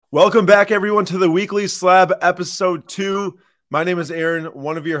Welcome back, everyone, to the Weekly Slab episode 2. My name is Aaron,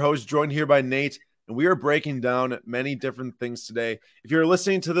 one of your hosts, joined here by Nate, and we are breaking down many different things today. If you're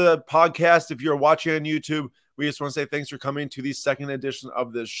listening to the podcast, if you're watching on YouTube, we just want to say thanks for coming to the second edition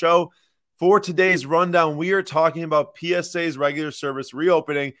of this show. For today's rundown, we are talking about PSA's regular service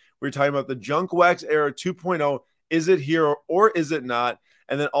reopening. We're talking about the Junk Wax Era 2.0. Is it here or is it not?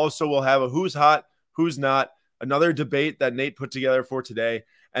 And then also we'll have a who's hot, who's not, another debate that Nate put together for today.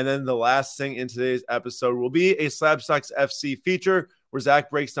 And then the last thing in today's episode will be a Slab Stocks FC feature where Zach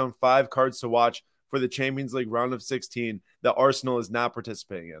breaks down 5 cards to watch for the Champions League round of 16 that Arsenal is not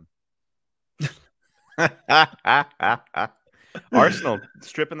participating in. Arsenal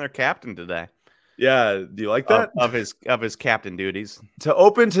stripping their captain today. Yeah, do you like that? Of his captain duties. To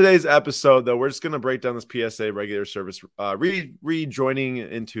open today's episode, though, we're just going to break down this PSA regular service, rejoining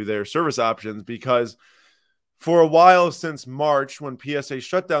into their service options, because for a while since March, when PSA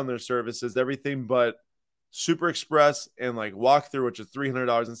shut down their services, everything but Super Express and like Walkthrough, which is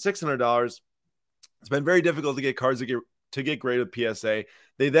 $300 and $600, it's been very difficult to get cards to get graded with PSA.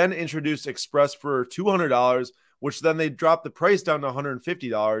 They then introduced Express for $200, which then they dropped the price down to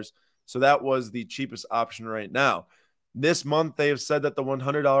 $150. So that was the cheapest option right now. This month, they have said that the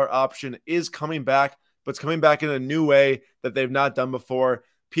 $100 option is coming back, but it's coming back in a new way that they've not done before.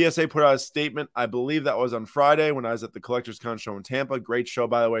 PSA put out a statement. I believe that was on Friday when I was at the Collectors Con show in Tampa. Great show,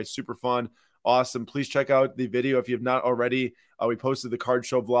 by the way. Super fun. Awesome. Please check out the video if you have not already. We posted the card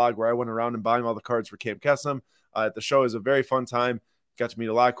show vlog where I went around and buying all the cards for Camp Kesem. The show is a very fun time. Got to meet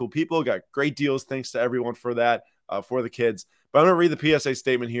a lot of cool people. Got great deals. Thanks to everyone for that, for the kids. But I'm going to read the PSA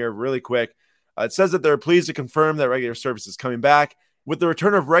statement here really quick. It says that they're pleased to confirm that regular service is coming back. With the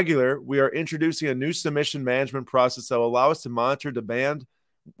return of regular, we are introducing a new submission management process that will allow us to monitor demand.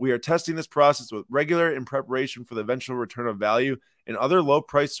 We are testing this process with regular in preparation for the eventual return of value and other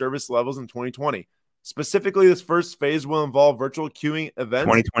low-price service levels in 2020. Specifically, this first phase will involve virtual queuing events.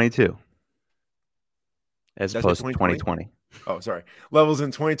 2022. As opposed to 2020. Oh, sorry. Levels in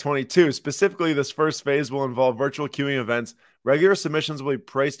 2022. Specifically, this first phase will involve virtual queuing events. Regular submissions will be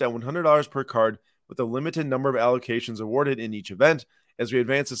priced at $100 per card with a limited number of allocations awarded in each event. As we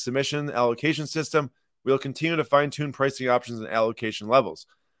advance the submission allocation system, we'll continue to fine-tune pricing options and allocation levels.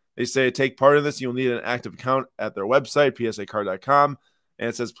 They say to take part in this, you'll need an active account at their website, psacard.com, and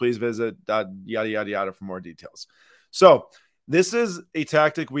it says please visit yada, yada, yada for more details. So this is a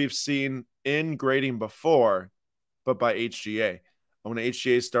tactic we've seen in grading before, but by HGA. When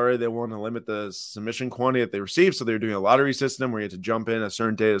HGA started, they wanted to limit the submission quantity that they received, so they're doing a lottery system where you had to jump in a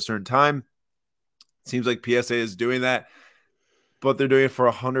certain day at a certain time. It seems like PSA is doing that, but they're doing it for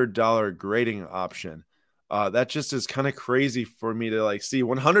a $100 grading option. That just is kind of crazy for me to like see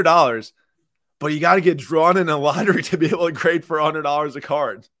 $100, but you got to get drawn in a lottery to be able to grade for $100 a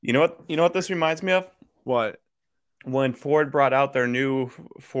card. You know what this reminds me of? What? When Ford brought out their new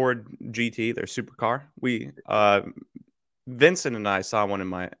Ford GT, their supercar, Vincent and I saw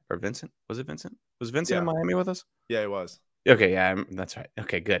one Vincent? Was it Vincent? Was Vincent in Miami with us? Yeah, he was. Okay, yeah, that's right.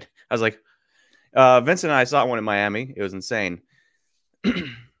 Okay, good. I was like, Vincent and I saw one in Miami. It was insane.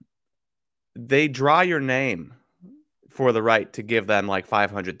 They draw your name for the right to give them like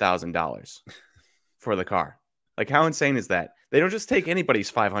 $500,000 for the car. Like, how insane is that? They don't just take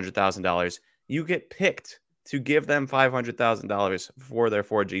anybody's $500,000. You get picked to give them $500,000 for their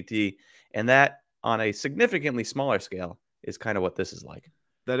Ford GT. And that, on a significantly smaller scale, is kind of what this is like.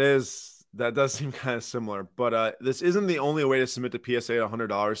 That does seem kind of similar. But this isn't the only way to submit to PSA at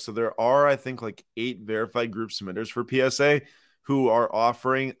 $100. So there are, I think, like 8 verified group submitters for PSA who are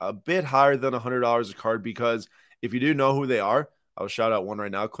offering a bit higher than $100 a card, because if you do know who they are, I'll shout out one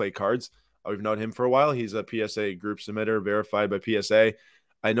right now, Clay Cards. We've known him for a while. He's a PSA group submitter verified by PSA.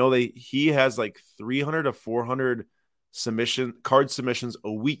 I know he has like 300 to 400 card submissions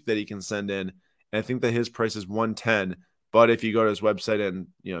a week that he can send in. And I think that his price is $110. But if you go to his website and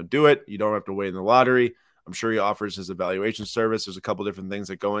do it, you don't have to wait in the lottery. I'm sure he offers his evaluation service. There's a couple different things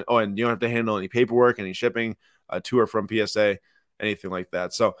that go in. Oh, and you don't have to handle any paperwork, any shipping, to or from PSA, anything like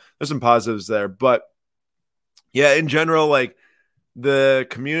that. So there's some positives there. But yeah, in general, like the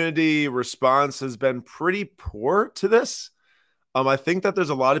community response has been pretty poor to this. I think that there's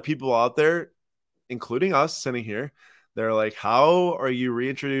a lot of people out there, including us sitting here, they're like, how are you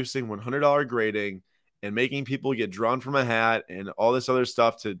reintroducing $100 grading and making people get drawn from a hat and all this other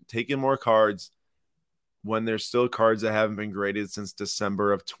stuff to take in more cards when there's still cards that haven't been graded since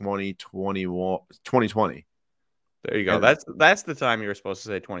December of 2020. There you go. That's the time you were supposed to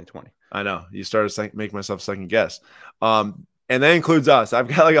say 2020. I know. You started to make myself second guess. And And that includes us. I've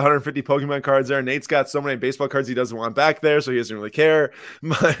got like 150 Pokemon cards there. Nate's got so many baseball cards he doesn't want back there, so he doesn't really care.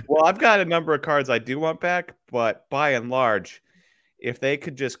 Well, I've got a number of cards I do want back, but by and large, if they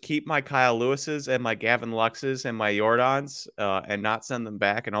could just keep my Kyle Lewis's and my Gavin Lux's and my Jordans and not send them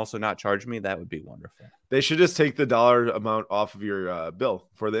back and also not charge me, that would be wonderful. They should just take the dollar amount off of your bill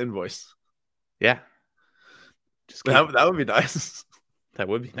for the invoice. Yeah. That would be nice. That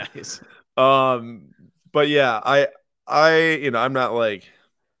would be nice. But yeah, I'm not like,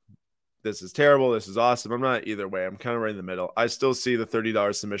 this is terrible, this is awesome. I'm not either way. I'm kind of right in the middle. I still see the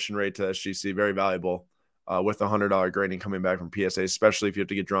 $30 submission rate to SGC very valuable with the $100 grading coming back from PSA, especially if you have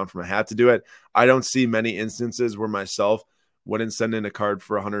to get drawn from a hat to do it. I don't see many instances where myself wouldn't send in a card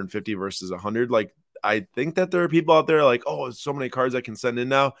for 150 versus 100. Like, I think that there are people out there like, oh, so many cards I can send in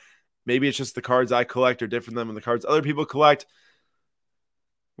now. Maybe it's just the cards I collect are different than the cards other people collect.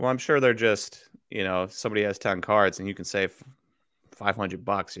 Well, I'm sure they're just, if somebody has 10 cards and you can save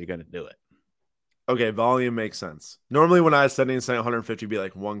 $500, you're going to do it. Okay, volume makes sense. Normally when I was sending 150, be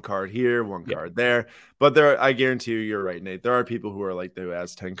like one card here, one card there. But I guarantee you're right, Nate. There are people who are like, who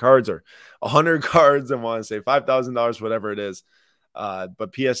has 10 cards or 100 cards and want to save $5,000, whatever it is.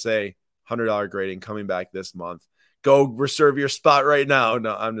 But PSA, $100 grading coming back this month. Go reserve your spot right now.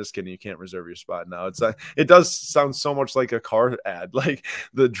 No, I'm just kidding. You can't reserve your spot now. It does sound so much like a car ad, like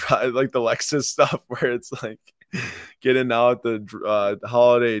the Lexus stuff, where it's like getting now at the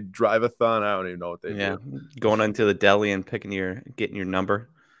holiday drive-a-thon. I don't even know what they do. Going into the deli and getting your number.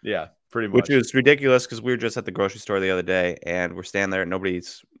 Yeah, pretty much. Which is ridiculous because we were just at the grocery store the other day and we're standing there.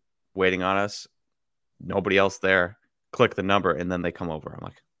 Nobody's waiting on us. Nobody else there. Click the number and then they come over. I'm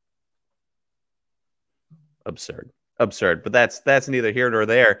like, absurd. But that's neither here nor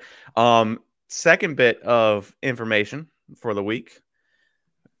there. Second bit of information for the week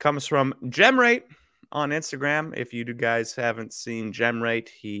comes from GemRate on Instagram. If you guys haven't seen GemRate,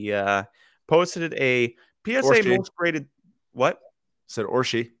 he posted a PSA most graded. What? Said or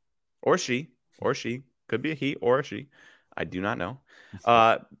she could be a he or a she. I do not know.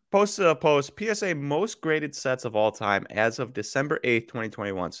 Posted a post, PSA most graded sets of all time as of December 8th,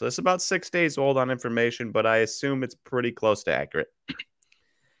 2021. So this is about 6 days old on information, but I assume it's pretty close to accurate.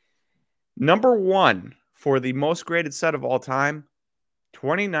 Number one for the most graded set of all time,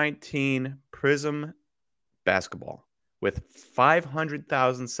 2019 Prism Basketball with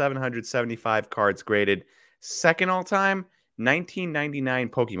 500,775 cards graded. Second all time, 1999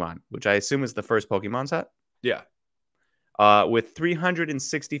 Pokemon, which I assume is the first Pokemon set. Yeah. With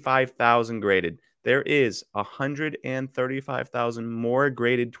 365,000 graded. There is 135,000 more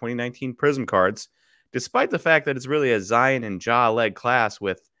graded 2019 Prism cards, despite the fact that it's really a Zion and Ja-led class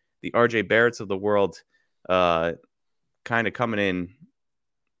with the RJ Barretts of the world kind of coming in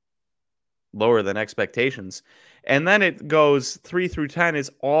lower than expectations. And then it goes 3 through 10 is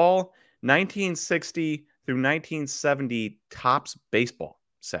all 1960 through 1970 Topps baseball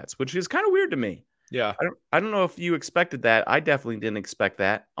sets, which is kind of weird to me. Yeah. I don't know if you expected that. I definitely didn't expect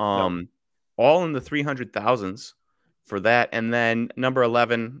that. No. All in the 300,000s for that. And then number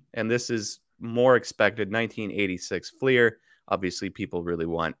 11, and this is more expected, 1986 Fleer. Obviously, people really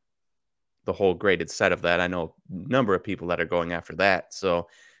want the whole graded set of that. I know a number of people that are going after that. So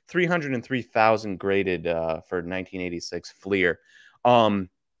 303,000 graded for 1986 Fleer.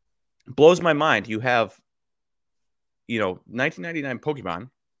 Blows my mind. You have, 1999 Pokemon.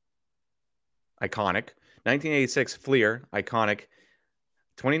 Iconic. 1986 Fleer, iconic.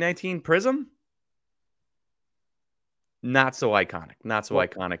 2019 Prism, not so iconic. Not so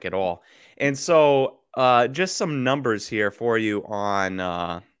iconic at all. And so just some numbers here for you on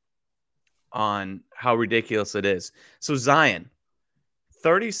how ridiculous it is. So Zion,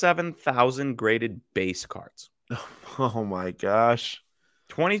 37,000 graded base cards. Oh my gosh.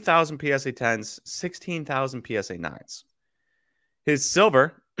 20,000 PSA 10s, 16,000 PSA 9s. His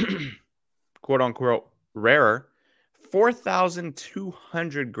silver, quote unquote, rarer,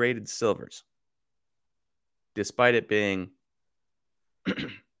 4,200 graded silvers, despite it being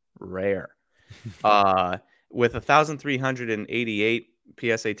rare, with 1,388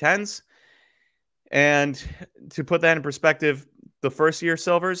 PSA 10s. And to put that in perspective, the first year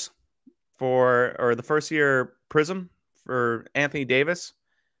silvers the first year Prism for Anthony Davis,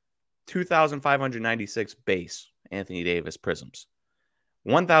 2,596 base Anthony Davis Prisms.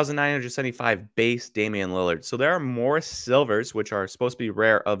 1,975 base Damian Lillard. So there are more silvers, which are supposed to be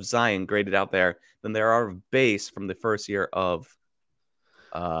rare, of Zion graded out there than there are of base from the first year of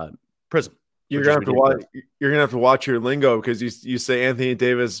Prism. You're gonna have to watch your lingo because you say Anthony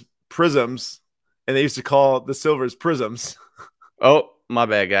Davis Prisms, and they used to call the silvers Prisms. Oh, my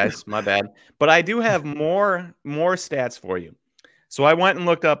bad, guys. My bad. But I do have more stats for you. So I went and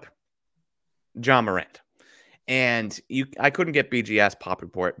looked up John Morant, and I couldn't get BGS Pop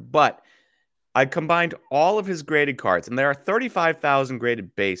Report, but I combined all of his graded cards, and there are 35,000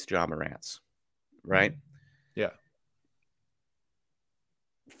 graded base John Morants, right? Yeah.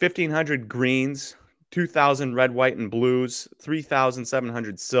 1,500 greens, 2,000 red, white, and blues,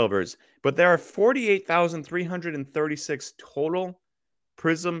 3,700 silvers, but there are 48,336 total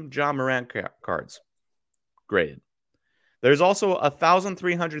Prism John Morant cards graded. There's also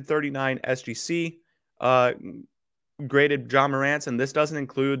 1,339 SGC graded John Morants, and this doesn't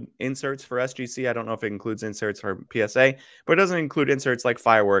include inserts for SGC. I don't know if it includes inserts for PSA, but it doesn't include inserts like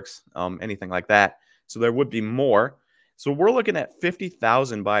fireworks, anything like that. So there would be more. So we're looking at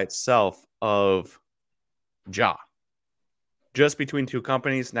 50,000 by itself of Ja, just between two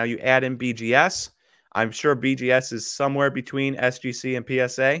companies. Now you add in BGS. I'm sure BGS is somewhere between SGC and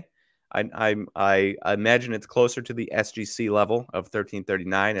PSA. I imagine it's closer to the SGC level of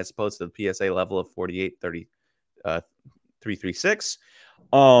 1339 as opposed to the PSA level of 48,336.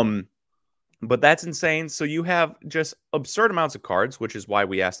 But that's insane. So you have just absurd amounts of cards, which is why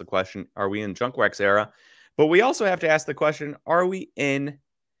we asked the question, are we in Junk Wax era? But we also have to ask the question, are we in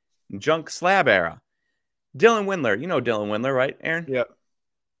Junk Slab era? Dylan Windler, you know Dylan Windler, right, Aaron? Yep.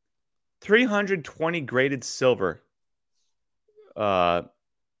 320 graded silver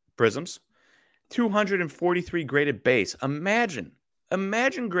prisms, 243 graded base. Imagine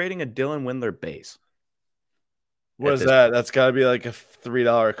grading a Dylan Windler base. What is that? That's got to be like a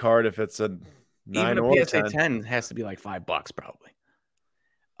 $3 card if it's a 9 or a PSA 10 has to be like $5 probably.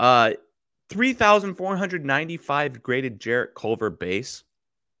 3,495 graded Jarrett Culver base.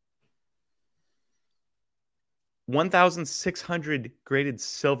 1,600 graded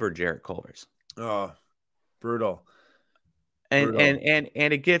silver Jarrett Culvers. Oh, brutal. And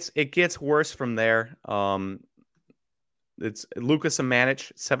it gets worse from there. It's Lucas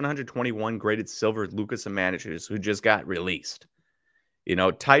Amanich, 721 graded silver Lucas Amaniches who just got released. You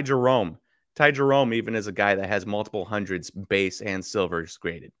know, Ty Jerome even is a guy that has multiple hundreds base and silvers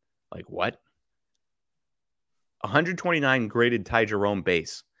graded. Like what? 129 graded Ty Jerome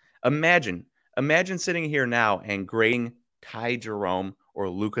base. Imagine sitting here now and grading Ty Jerome or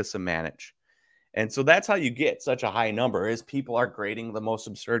Lucas Amanich. And so that's how you get such a high number is people are grading the most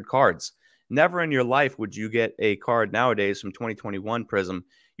absurd cards. Never in your life would you get a card nowadays from 2021 Prism.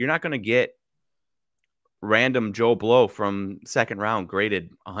 You're not going to get random Joe Blow from second round graded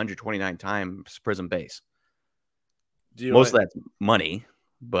 129 times Prism base. Most of that's money,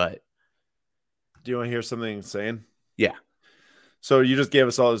 but... Do you want to hear something insane? Yeah. So you just gave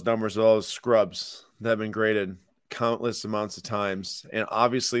us all those numbers of all those scrubs that have been graded countless amounts of times. And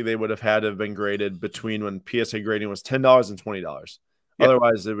obviously they would have had to have been graded between when PSA grading was $10 and $20. Yep.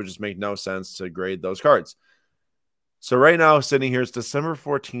 Otherwise, it would just make no sense to grade those cards. So right now, sitting here, it's December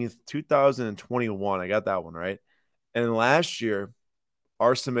 14th, 2021. I got that one right. And last year,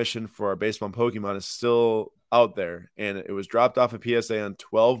 our submission for our Baseball and Pokemon is still out there. And it was dropped off of PSA on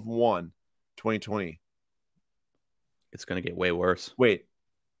 12/1/2020. It's going to get way worse. Wait.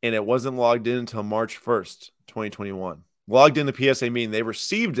 And it wasn't logged in until March 1st, 2021. Logged into PSA meaning they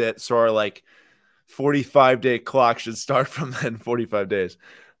received it. So our 45-day clock should start from then, 45 days.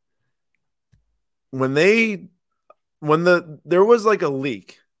 There was a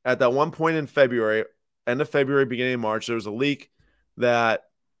leak at that one point in February, end of February, beginning of March, there was a leak that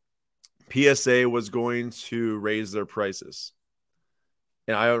PSA was going to raise their prices.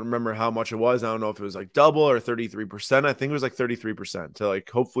 And I don't remember how much it was. I don't know if it was double or 33%. I think it was 33% to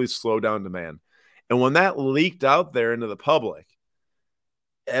hopefully slow down demand. And when that leaked out there into the public,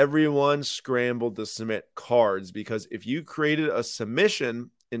 everyone scrambled to submit cards because if you created a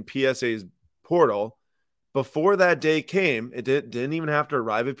submission in PSA's portal before that day came, it didn't even have to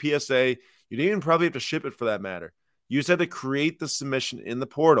arrive at PSA. You didn't even probably have to ship it for that matter. You just had to create the submission in the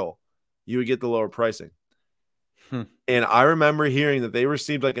portal. You would get the lower pricing. And I remember hearing that they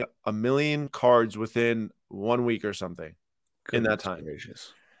received a million cards within 1 week or something. Goodness in that time.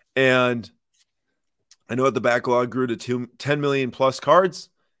 Gracious. And I know that the backlog grew to 10 million plus cards.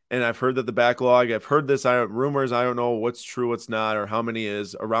 And I've heard that the backlog, I've heard this rumors, I don't know what's true, what's not, or how many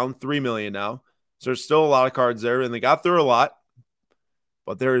is around 3 million now. So there's still a lot of cards there, and they got through a lot.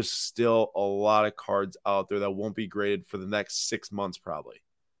 But there is still a lot of cards out there that won't be graded for the next 6 months probably.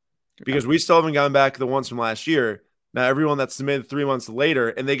 Because we still haven't gotten back the ones from last year. Now, everyone that submitted 3 months later,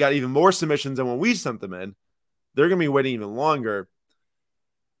 and they got even more submissions than when we sent them in, they're going to be waiting even longer.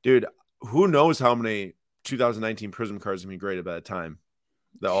 Dude, who knows how many 2019 Prism cards are going to be graded by the time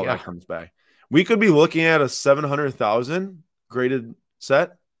that all that comes back. We could be looking at a 700,000 graded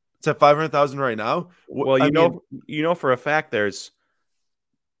set. It's at 500,000 right now. Well, you know for a fact there's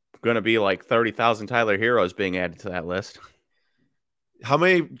going to be like 30,000 Tyler Heroes being added to that list. How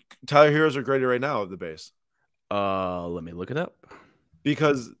many Tyler Heroes are graded right now of the base? Let me look it up.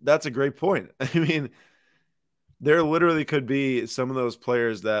 Because that's a great point. I mean, there literally could be some of those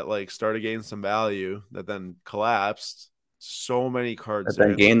players that like started gaining some value that then collapsed. So many cards That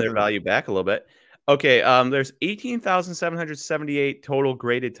then gain their value back a little bit. Okay, there's 18,778 total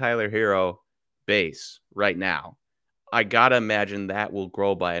graded Tyler Hero base right now. I gotta imagine that will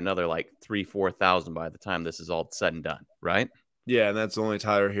grow by another like 3,000-4,000 by the time this is all said and done, right? Yeah, and that's only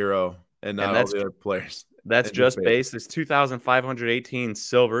Tyler Hero and not all the other players. That's just base. There's 2,518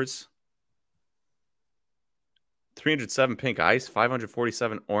 silvers, 307 pink ice,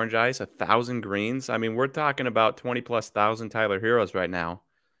 547 orange ice, 1,000 greens. I mean, we're talking about 20,000+ Tyler Heroes right now.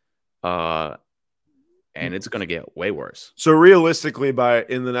 And it's going to get way worse. So realistically,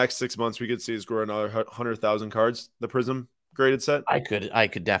 in the next 6 months, we could see us grow another 100,000 cards. The Prism graded set. I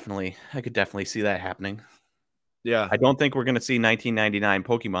could definitely see that happening. Yeah, I don't think we're going to see 1999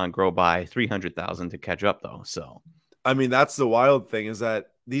 Pokemon grow by 300,000 to catch up, though. So, I mean, that's the wild thing is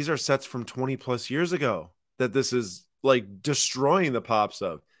that these are sets from 20+ years ago that this is like destroying the pops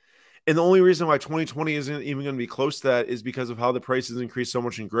of. And the only reason why 2020 isn't even going to be close to that is because of how the prices increased so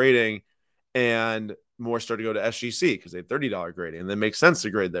much in grading, and more start to go to SGC because they have $30 grading, and that makes sense to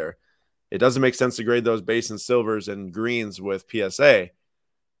grade there. It doesn't make sense to grade those base and silvers and greens with PSA.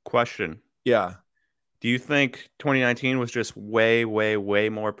 Question. Yeah. Do you think 2019 was just way, way, way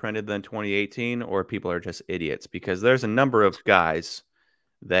more printed than 2018, or people are just idiots? Because there's a number of guys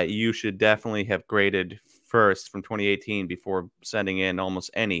that you should definitely have graded first from 2018 before sending in almost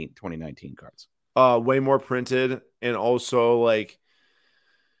any 2019 cards. Way more printed, and also like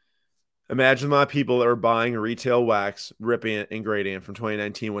imagine a lot of people that are buying retail wax, ripping it and grading it from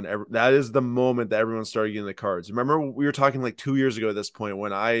 2019 when that is the moment that everyone started getting the cards. Remember, we were talking like 2 years ago at this point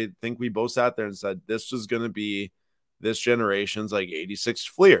when I think we both sat there and said this was going to be this generation's like 86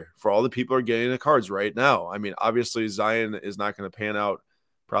 Fleer for all the people are getting the cards right now. I mean, obviously Zion is not going to pan out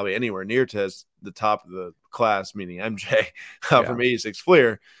probably anywhere near to the top of the class, meaning MJ from 86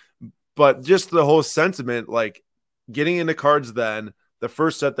 Fleer. But just the whole sentiment, like getting into cards then, the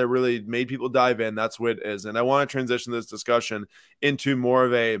first set that really made people dive in, that's what it is. And I want to transition this discussion into more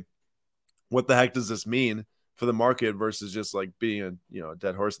of a what the heck does this mean for the market versus just like being a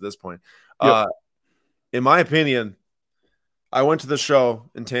dead horse at this point. Yep. In my opinion, I went to the show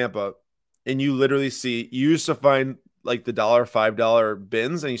in Tampa, and you literally you used to find like the $5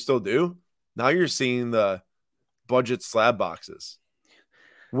 bins, and you still do. Now you're seeing the budget slab boxes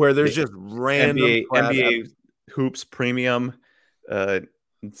where there's just random NBA hoops premium,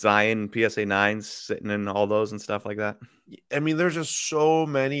 Zion PSA 9s sitting in all those and stuff like that. I mean, there's just so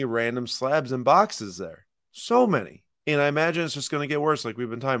many random slabs and boxes there. So many. And I imagine it's just going to get worse, like we've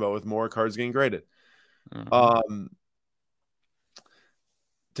been talking about, with more cards getting graded. Mm-hmm.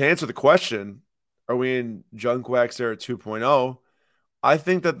 To answer the question, are we in junk wax era 2.0? I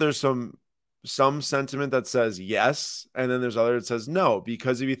think that there's some sentiment that says yes, and then there's other that says no,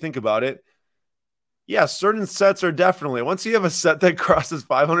 because if you think about it, yeah, certain sets are definitely, once you have a set that crosses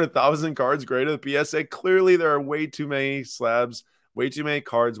 500,000 cards graded with PSA, clearly there are way too many slabs, way too many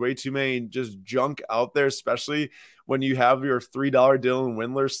cards, way too many just junk out there, especially when you have your $3 Dylan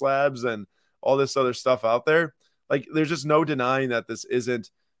Windler slabs and all this other stuff out there. Like, there's just no denying that this isn't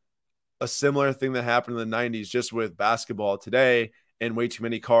a similar thing that happened in the 90s just with basketball today, and way too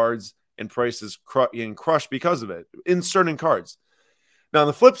many cards and prices getting crushed because of it in certain cards. Now, on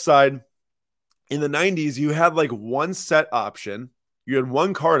the flip side, in the 90s, you had like one set option, you had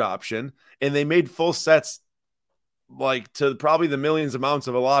one card option, and they made full sets like to probably the millions amounts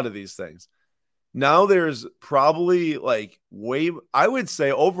of a lot of these things. Now there's probably like I would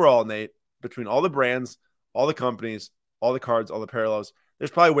say overall, Nate, between all the brands, all the companies, all the cards, all the parallels,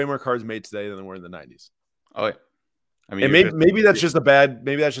 there's probably way more cards made today than there were in the 90s. Oh, yeah. I mean, and maybe that's just a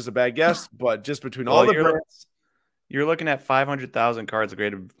bad guess, but just between all the brands, you're looking at 500,000 cards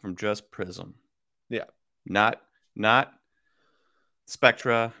graded from just Prism. Yeah. Not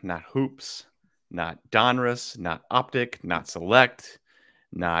Spectra, not Hoops, not Donruss, not Optic, not Select,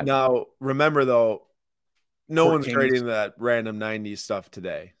 not. Now, remember though, no one's grading that random 90s stuff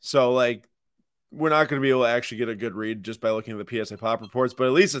today. So like, we're not going to be able to actually get a good read just by looking at the PSA pop reports, but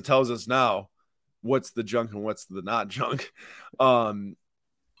at least it tells us now what's the junk and what's the not junk. But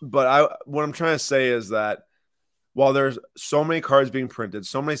what I'm trying to say is that while there's so many cards being printed,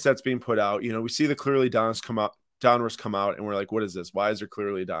 so many sets being put out, we see the clearly Donruss come out, and we're like, what is this? Why is there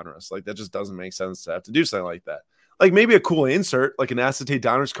clearly Donruss? Like, that just doesn't make sense to have to do something like that. Like, maybe a cool insert, like an acetate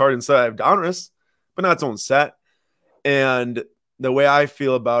Donruss card inside of Donruss, but not its own set. And the way I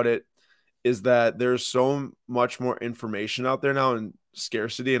feel about it is that there's so much more information out there now, and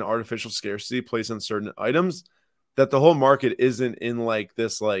scarcity and artificial scarcity placed on certain items, that the whole market isn't in like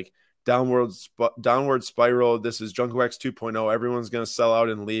this like downward spiral. This is Junk Wax 2.0. Everyone's going to sell out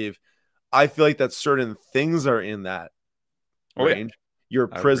and leave. I feel like that certain things are in that range. Your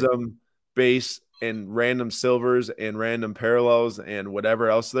Prism base and random silvers and random parallels and whatever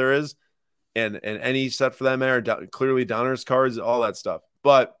else there is, and any set for that matter, clearly Donner's cards, all that stuff.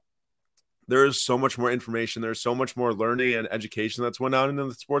 But there is so much more information. There's so much more learning and education that's went on into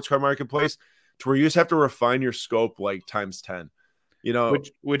the sports card marketplace, to where you just have to refine your scope like times 10. You know,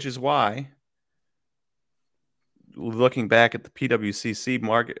 which is why, looking back at the PWCC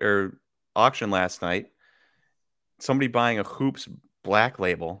market or auction last night, somebody buying a Hoops Black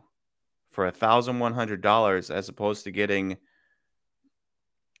Label for $1,100 as opposed to getting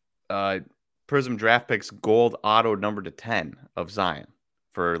Prism Draft Picks gold auto number to 10 of Zion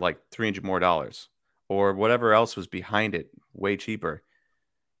for like $300 more, or whatever else was behind it, way cheaper.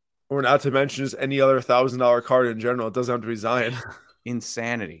 Or not to mention just any other $1,000 card in general. It doesn't have to be Zion.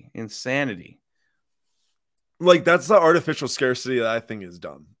 Insanity. Like, that's the artificial scarcity that I think is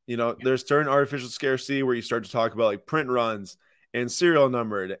dumb. You know, there's certain artificial scarcity where you start to talk about like print runs and serial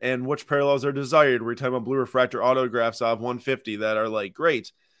numbered and which parallels are desired. We're talking about blue refractor autographs of 150 that are like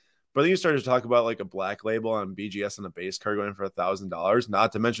great. But then you start to talk about like a Black Label on BGS and a base card going for $1,000,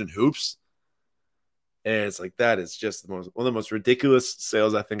 not to mention hoops. And it's like, that is just one of the most ridiculous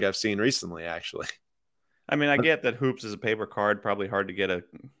sales I think I've seen recently, actually. I mean, I get that hoops is a paper card, probably hard to get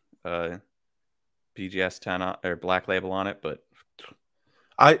a BGS 10 or Black Label on it, but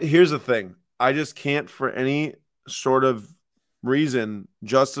here's the thing. I just can't for any sort of reason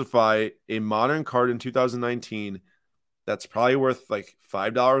justify a modern card in 2019 that's probably worth like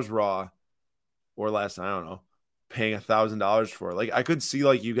 $5 raw or less. I don't know, paying $1,000 for it. Like, I could see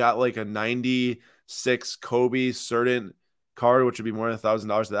like you got like a 96 Kobe certain card, which would be more than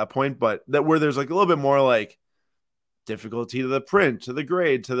 $1,000 at that point, but that where there's like a little bit more like difficulty to the print, to the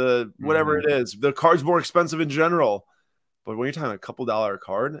grade, to the whatever it is. The card's more expensive in general. But when you're talking a couple $1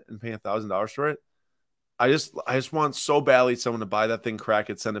 card and paying $1,000 for it, I just want so badly someone to buy that thing, crack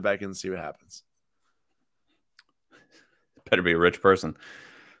it, send it back in, and see what happens. Better be a rich person.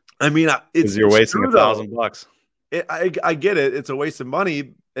 I mean, you're wasting $1,000. I get it. It's a waste of money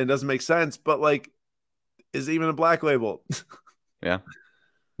and it doesn't make sense. But like, is it even a Black Label? Yeah.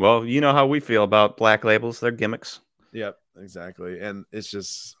 Well, you know how we feel about Black Labels. They're gimmicks. Yep, exactly. And it's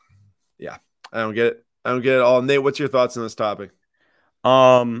just, yeah, I don't get it. I don't get it all. Nate, what's your thoughts on this topic?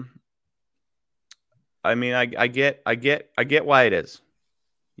 I mean, I get why it is.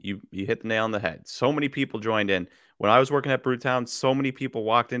 You hit the nail on the head. So many people joined in. When I was working at Brewtown, so many people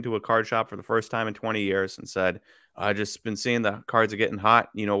walked into a card shop for the first time in 20 years and said, I just been seeing the cards are getting hot.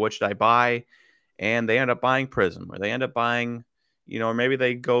 You know, what should I buy? And they end up buying Prism, or they end up buying, you know, or maybe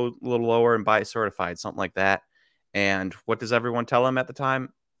they go a little lower and buy Certified, something like that. And what does everyone tell them at the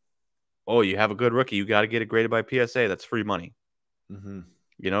time? Oh, you have a good rookie. You got to get it graded by PSA. That's free money. Mm-hmm.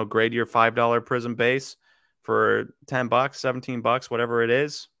 You know, grade your $5 Prism base for $10, $17, whatever it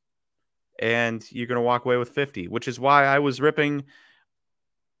is. And you're going to walk away with 50, which is why I was ripping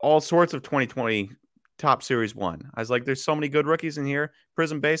all sorts of 2020 Top Series 1. I was like, there's so many good rookies in here.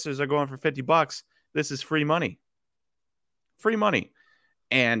 Prism bases are going for $50. This is free money. Free money.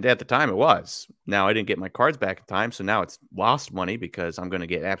 And at the time it was. Now I didn't get my cards back in time, so now it's lost money because I'm going to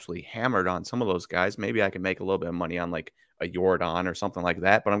get absolutely hammered on some of those guys. Maybe I can make a little bit of money on like a Jordan or something like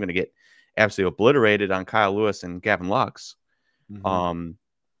that, but I'm going to get absolutely obliterated on Kyle Lewis and Gavin Lux. Mm-hmm.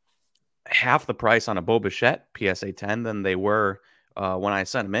 Half the price on a Bo Bichette PSA 10 than they were when I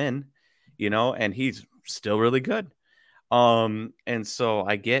sent him in, you know, and he's still really good. And so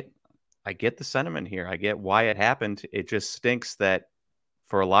I get the sentiment here. I get why it happened. It just stinks that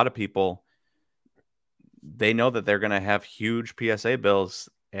for a lot of people, they know that they're going to have huge PSA bills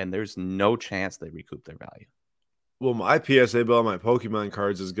and there's no chance they recoup their value. Well, my PSA bill on my Pokemon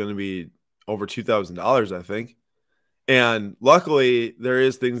cards is going to be over $2,000, I think. And luckily, there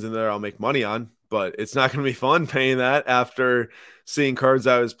is things in there I'll make money on, but it's not going to be fun paying that after seeing cards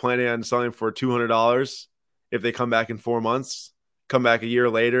I was planning on selling for $200 if they come back in 4 months, come back a year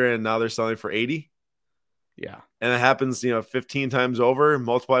later, and now they're selling for $80. Yeah. And it happens, 15 times over,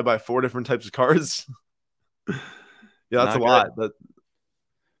 multiplied by 4 different types of cards. Yeah, that's not a lot. But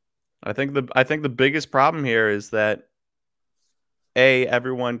I think the biggest problem here is that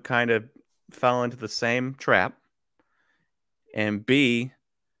everyone kind of fell into the same trap. And B,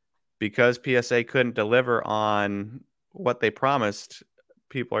 because PSA couldn't deliver on what they promised,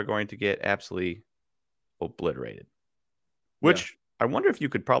 people are going to get absolutely obliterated. Yeah. which I wonder if you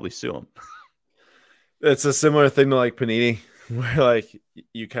could probably sue him. It's a similar thing to like Panini, where like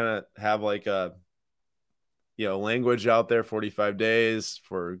you kind of have like a language out there, 45 days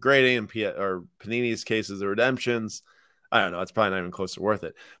for grading, and or Panini's cases, the redemptions. I don't know. It's probably not even close to worth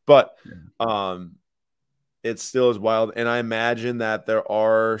it, but it still is wild. And I imagine that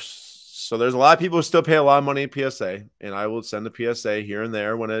there's a lot of people who still pay a lot of money in PSA, and I will send a PSA here and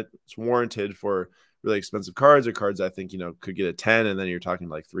there when it's warranted for really expensive cards or cards I think could get a 10, and then you're talking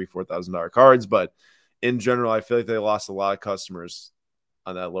like $3,000-$4,000 cards. But in general, I feel like they lost a lot of customers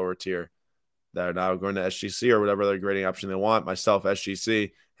on that lower tier that are now going to SGC or whatever other grading option they want. Myself,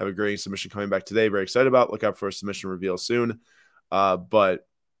 SGC, have a grading submission coming back today. Very excited about. Look out for a submission reveal soon. But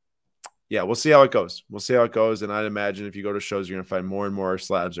yeah, we'll see how it goes. And I'd imagine if you go to shows, you're going to find more and more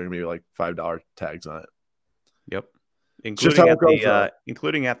slabs are going to be like $5 tags on it. Yep.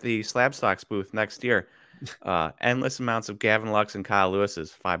 Including at the Slab Stocks booth next year. Endless amounts of Gavin Lux and Kyle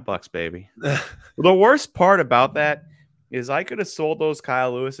Lewis's, $5, baby. The worst part about that is I could have sold those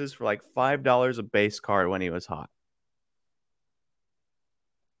Kyle Lewis's for like $5 a base card when he was hot.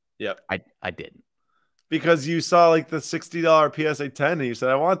 Yep. I didn't. Because you saw like the $60 PSA 10 and you said,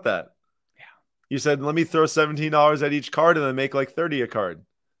 I want that. Yeah. You said, let me throw $17 at each card and then make like 30 a card.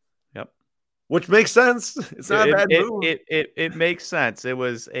 Yep. Which makes sense. It's not a bad move. It makes sense. It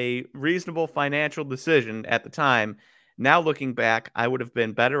was a reasonable financial decision at the time. Now looking back, I would have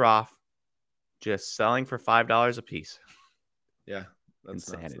been better off just selling for $5 a piece. Yeah, that's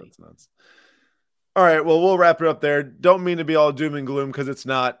insanity. Nuts. That's nuts. All right, well, we'll wrap it up there. Don't mean to be all doom and gloom because it's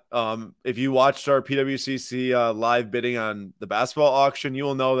not. If you watched our PWCC live bidding on the basketball auction, you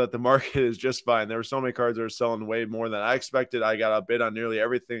will know that the market is just fine. There were so many cards that were selling way more than I expected. I got outbid on nearly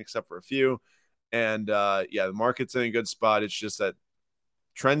everything except for a few. And, the market's in a good spot. It's just that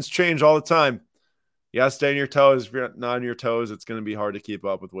trends change all the time. You got to stay on your toes. If you're not on your toes, it's going to be hard to keep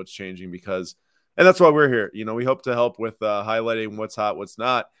up with what's changing and that's why we're here. We hope to help with highlighting what's hot, what's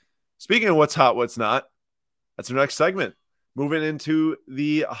not. Speaking of what's hot, what's not, that's our next segment. Moving into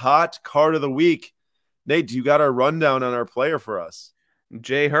the hot card of the week. Nate, do you got our rundown on our player for us?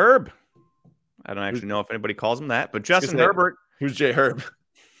 J Herb. I don't actually know if anybody calls him that, but Justin Herbert. Who's J Herb?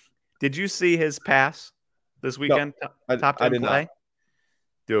 Did you see his pass this weekend? No, Top 10 play? Not.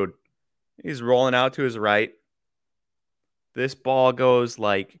 Dude, he's rolling out to his right. This ball goes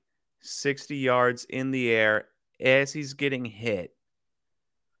like 60 yards in the air as he's getting hit.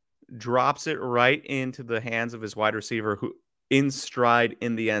 Drops it right into the hands of his wide receiver who in stride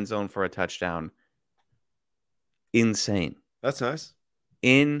in the end zone for a touchdown. Insane. That's nice.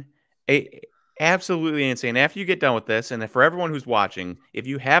 Absolutely insane. After you get done with this, and for everyone who's watching, if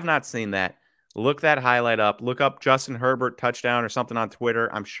you have not seen that, look that highlight up. Look up Justin Herbert touchdown or something on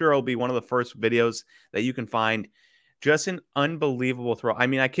Twitter. I'm sure it'll be one of the first videos that you can find. Just an unbelievable throw. I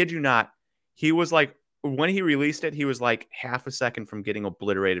mean, I kid you not. He was like, when he released it, he was like half a second from getting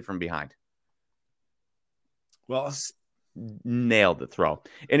obliterated from behind. Well, nailed the throw.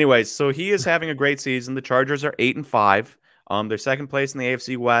 Anyways, so he is having a great season. The Chargers are 8-5. They're second place in the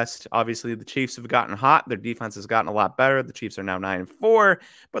AFC West. Obviously, the Chiefs have gotten hot. Their defense has gotten a lot better. The Chiefs are now 9-4,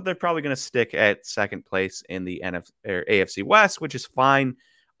 but they're probably going to stick at second place in the AFC West, which is fine,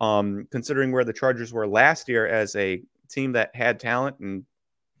 considering where the Chargers were last year as a team that had talent and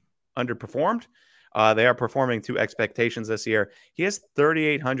underperformed. They are performing to expectations this year. He has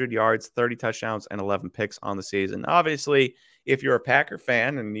 3,800 yards, 30 touchdowns, and 11 picks on the season. Obviously, if you're a Packer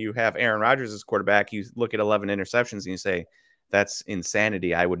fan and you have Aaron Rodgers as quarterback, you look at 11 interceptions and you say, that's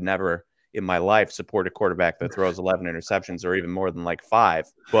insanity. I would never in my life support a quarterback that throws 11 interceptions or even more than like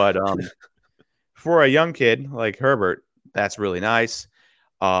 5. But for a young kid like Herbert, that's really nice.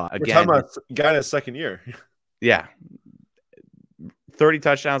 Again, we're talking about a guy in his second year. Yeah. 30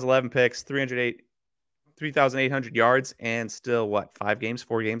 touchdowns, 11 picks, 3,800 yards, and still 4 games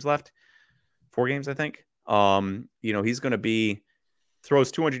left? 4 games, I think. He's going to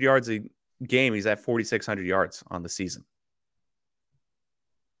throws 200 yards a game. He's at 4,600 yards on the season.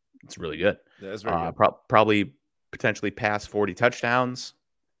 It's really good. Yeah, that's very good. Probably potentially past 40 touchdowns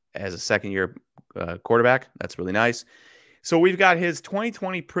as a second-year quarterback. That's really nice. So we've got his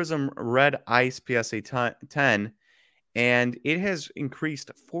 2020 Prism Red Ice PSA 10, and it has increased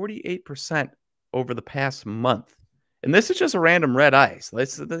 48% over the past month. And this is just a random red ice.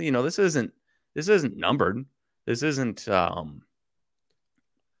 This isn't numbered. This isn't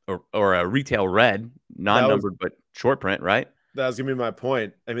or a retail red, non-numbered but short print, right? That was gonna be my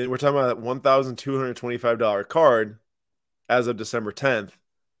point. I mean, we're talking about a $1,225 card as of December 10th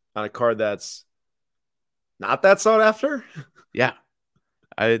on a card that's not that sought after. Yeah.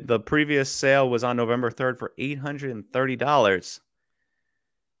 The previous sale was on November 3rd for $830.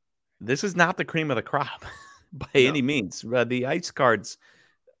 This is not the cream of the crop by any means. The ice cards,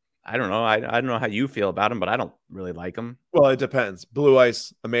 I don't know. I don't know how you feel about them, but I don't really like them. Well, it depends. Blue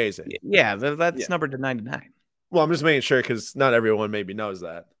ice, amazing. Yeah, that's numbered to 99. Well, I'm just making sure because not everyone maybe knows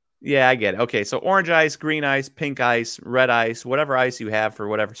that. Yeah, I get it. Okay, so orange ice, green ice, pink ice, red ice, whatever ice you have for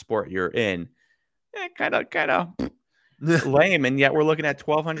whatever sport you're in, kind of lame. And yet we're looking at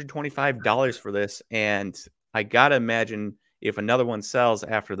 $1,225 for this. And I gotta imagine if another one sells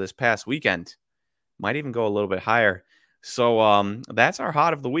after this past weekend, might even go a little bit higher. So that's our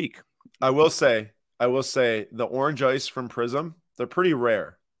hot of the week. I will say the orange ice from Prism, they're pretty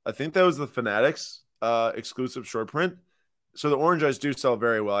rare. I think that was the Fanatics exclusive short print. So the orange ice do sell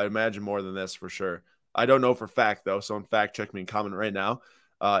very well. I imagine more than this for sure. I don't know for fact though. So in fact, check me and comment right now.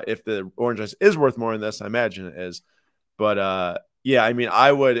 If the orange ice is worth more than this, I imagine it is. But yeah, I mean,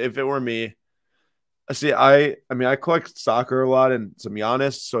 I would if it were me. See, I mean, I collect soccer a lot and some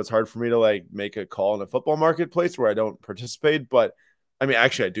Giannis, so it's hard for me to like make a call in a football marketplace where I don't participate. But I mean,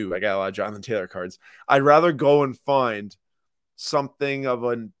 actually, I do. I got a lot of Jonathan Taylor cards. I'd rather go and find something of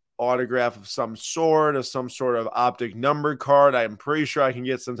an autograph of some sort, or some sort of optic numbered card. I'm pretty sure I can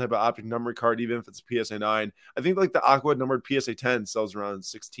get some type of optic numbered card, even if it's a PSA 9. I think like the Aqua numbered PSA 10 sells around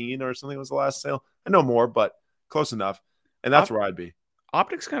 16 or something was the last sale. I know more, but close enough. And that's where I'd be.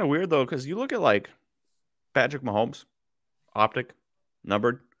 Optic's kind of weird though, because you look at like Patrick Mahomes, optic,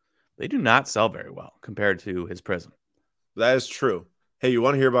 numbered, they do not sell very well compared to his Prism. That is true. Hey, you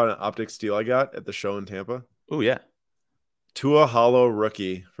want to hear about an optic steal I got at the show in Tampa? Oh, yeah. Tua Hollow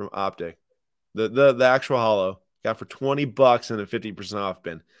rookie from Optic. The actual hollow got for $20 in a 50% off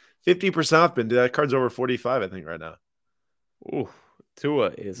bin. 50% off bin. Dude, that card's over 45, I think, right now. Ooh,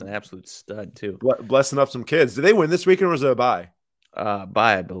 Tua is an absolute stud, too. Blessing up some kids. Did they win this weekend or was it a bye?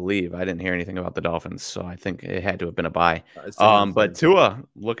 Bye, I believe. I didn't hear anything about the Dolphins, so I think it had to have been a bye. But Tua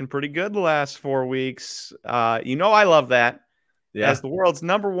looking pretty good the last 4 weeks. I love that. Yeah. As the world's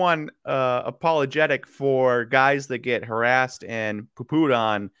number one apologetic for guys that get harassed and poo-pooed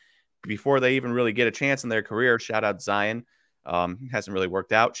on before they even really get a chance in their career. Shout out Zion. Hasn't really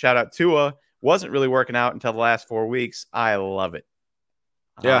worked out. Shout out Tua. Wasn't really working out until the last 4 weeks. I love it.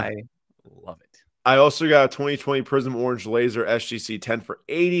 Yeah. I love it. I also got a 2020 Prism Orange Laser SGC 10 for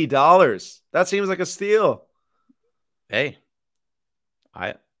 $80. That seems like a steal. Hey,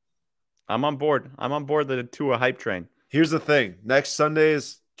 I'm on board. I'm on board the Tua hype train. Here's the thing. Next Sunday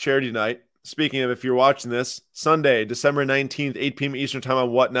is charity night. Speaking of, if you're watching this, Sunday, December 19th, 8 p.m. Eastern time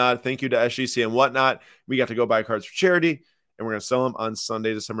on Whatnot. Thank you to SGC and Whatnot. We got to go buy cards for charity, and we're going to sell them on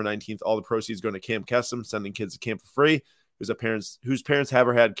Sunday, December 19th. All the proceeds going to Camp Kesem, sending kids to camp for free whose parents have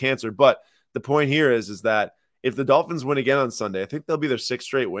or had cancer. But the point here is that if the Dolphins win again on Sunday, I think they'll be their 6th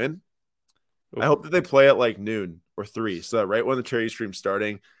straight win. Ooh. I hope that they play at like noon or 3. So that right when the charity stream's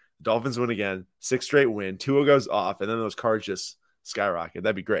starting, the Dolphins win again, 6th straight win, Tua goes off, and then those cards just skyrocket.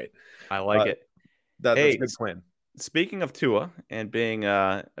 That'd be great. I like it. That's a good plan. Speaking of Tua and being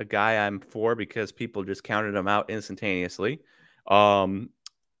a guy I'm for because people just counted him out instantaneously,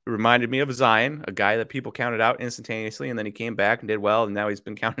 reminded me of Zion, a guy that people counted out instantaneously, and then he came back and did well, and now he's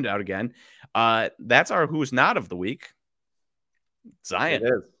been counted out again. That's our who's not of the week. Zion. It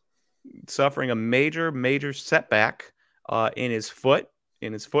is. Suffering a major setback in his foot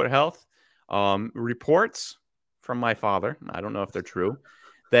health. Reports from my father, I don't know if they're true,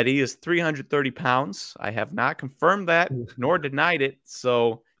 that he is 330 pounds. I have not confirmed that nor denied it,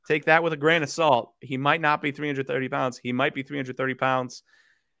 so take that with a grain of salt. He might not be 330 pounds. He might be 330 pounds.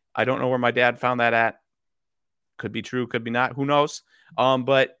 I don't know where my dad found that at. Could be true, could be not. Who knows?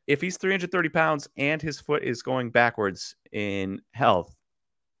 But if he's 330 pounds and his foot is going backwards in health,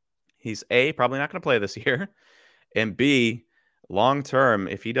 he's A, probably not going to play this year, and B, long term,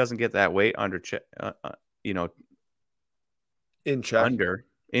 if he doesn't get that weight under check, in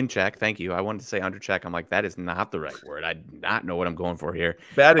check. Thank you. I wanted to say under check. I'm like, that is not the right word. I do not know what I'm going for here.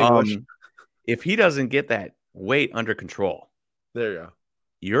 Bad English. If he doesn't get that weight under control, there you go.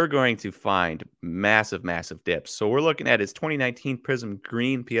 You're going to find massive dips. So we're looking at his 2019 Prism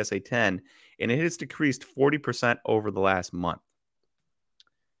Green PSA 10, and it has decreased 40% over the last month.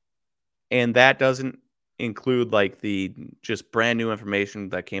 And that doesn't include like the just brand new information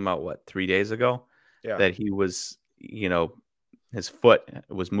that came out, 3 days ago? Yeah. That he was, his foot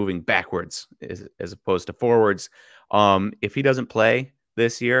was moving backwards as opposed to forwards. If he doesn't play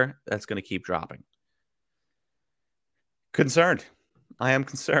this year, that's going to keep dropping. Concerned. I am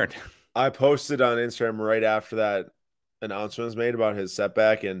concerned. I posted on Instagram right after that announcement was made about his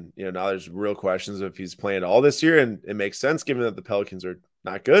setback, and now there's real questions if he's playing all this year, and it makes sense given that the Pelicans are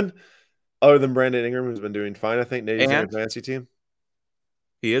not good. Other than Brandon Ingram, who's been doing fine, I think Nate's on your fantasy team.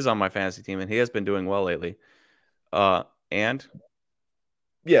 He is on my fantasy team, and he has been doing well lately. And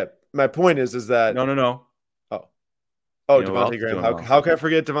yeah, my point is that no. Devontae Graham. How could I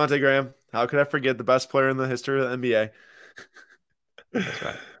forget Devontae Graham? How could I forget the best player in the history of the NBA? That's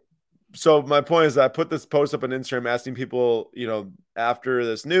right. So my point is that I put this post up on Instagram asking people, after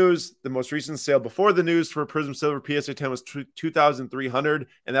this news, the most recent sale before the news for Prism Silver PSA 10 was 2,300,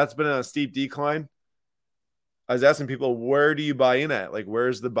 and that's been on a steep decline. I was asking people, where do you buy in at? Like,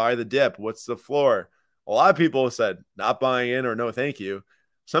 where's the buy the dip? What's the floor? A lot of people said not buying in or no thank you.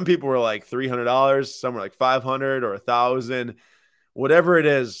 Some people were like $300, some were like $500 or $1,000. Whatever it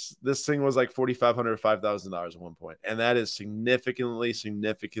is, this thing was like $4,500 or $5,000 at one point, and that is significantly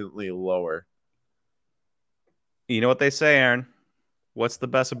lower. You know what they say, Aaron? What's the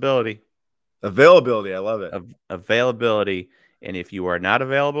best ability? Availability. I love it. Availability. And if you are not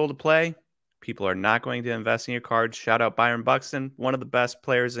available to play, people are not going to invest in your cards. Shout out Byron Buxton, one of the best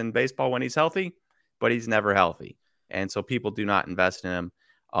players in baseball when he's healthy, but he's never healthy. And so people do not invest in him.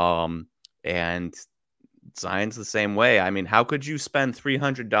 And Zion's the same way. I mean, how could you spend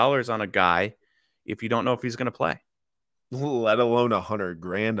 $300 on a guy if you don't know if he's going to play? Let alone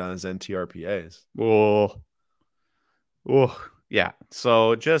 $100,000 on his NTRPAs. Oh, yeah.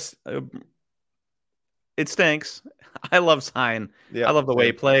 So just it stinks. I love Zion. Yeah, I love the way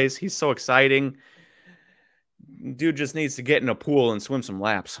he plays. He's so exciting. Dude just needs to get in a pool and swim some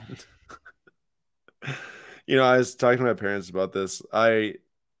laps. I was talking to my parents about this.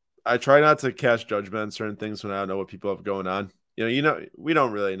 I try not to cast judgment on certain things when I don't know what people have going on. We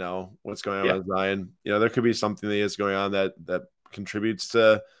don't really know what's going on with Zion. There could be something that is going on that contributes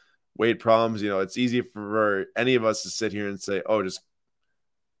to weight problems. It's easy for any of us to sit here and say, oh, just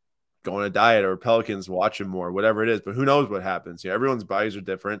go on a diet or Pelicans, watch him more, whatever it is. But who knows what happens? Everyone's bodies are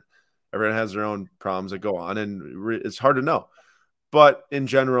different. Everyone has their own problems that go on, and it's hard to know. But in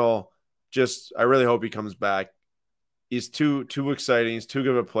general, I really hope he comes back. He's too exciting. He's too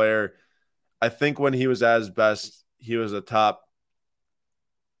good of a player. I think when he was at his best, he was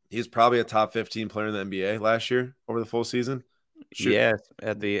probably a top 15 player in the NBA last year over the full season. Yeah,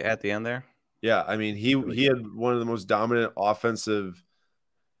 at the end there. Yeah, I mean, he had one of the most dominant offensive,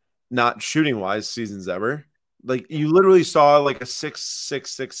 not shooting wise, seasons ever. Like, you literally saw like a 6'6",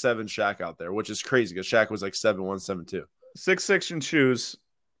 6'7" Shaq out there, which is crazy because Shaq was like 7'1", 7'2". 6'6" in shoes,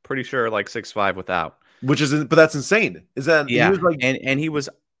 pretty sure like 6'5" without. But that's insane. Is that he was like, and he was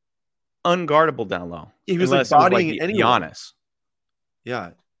unguardable down low. He was like bodying Giannis.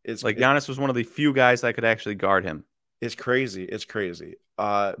 Yeah, Giannis was one of the few guys that could actually guard him. It's crazy. It's crazy.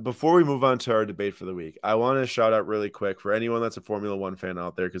 Before we move on to our debate for the week, I want to shout out really quick for anyone that's a Formula One fan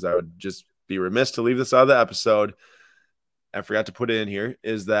out there, because I would just be remiss to leave this out of the episode. I forgot to put it in here,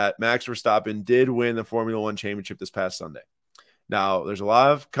 is that Max Verstappen did win the Formula One championship this past Sunday. Now, there's a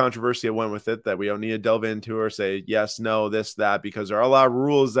lot of controversy that went with it that we don't need to delve into or say yes, no, this, that, because there are a lot of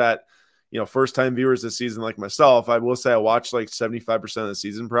rules that, first-time viewers this season like myself, I will say I watched like 75% of the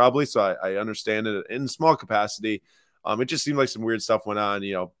season probably, so I understand it in small capacity. It just seemed like some weird stuff went on,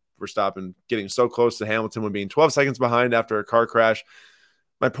 Verstappen getting so close to Hamilton when being 12 seconds behind after a car crash.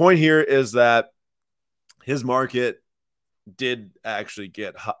 My point here is that his market did actually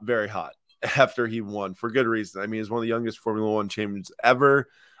get very hot after he won, for good reason. I mean, he's one of the youngest Formula One champions ever.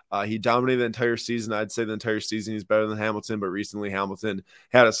 He dominated the entire season. I'd say the entire season he's better than Hamilton, but recently Hamilton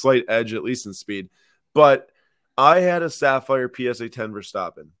had a slight edge, at least in speed. But I had a Sapphire PSA 10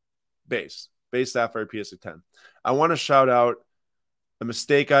 Verstappen base Sapphire PSA 10. I want to shout out a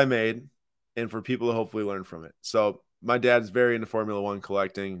mistake I made and for people to hopefully learn from it. So my dad's very into Formula One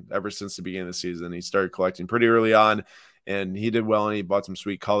collecting ever since the beginning of the season. He started collecting pretty early on, and he did well, and he bought some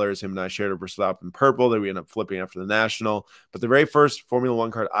sweet colors. Him and I shared a Verstappen purple that we ended up flipping after the National. But the very first Formula One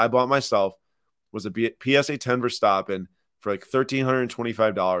card I bought myself was a PSA 10 Verstappen for like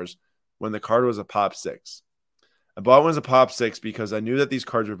 $1,325 when the card was a Pop 6. I bought one as a Pop 6 because I knew that these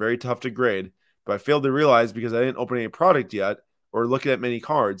cards were very tough to grade, but I failed to realize, because I didn't open any product yet or look at many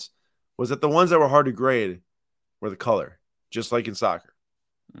cards, was that the ones that were hard to grade were the color, just like in soccer.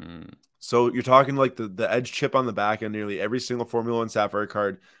 So you're talking like the edge chip on the back on nearly every single Formula One Sapphire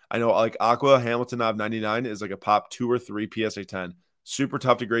card. I know like Aqua Hamilton Knob 99 is like a Pop 2 or 3 PSA 10. Super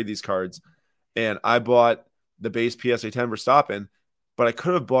tough to grade these cards. And I bought the base PSA 10 Verstappen, but I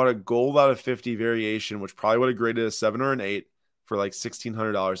could have bought a gold out of 50 variation, which probably would have graded a 7 or an 8 for like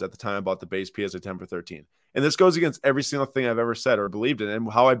 $1,600 at the time I bought the base PSA 10 for $13. And this goes against every single thing I've ever said or believed in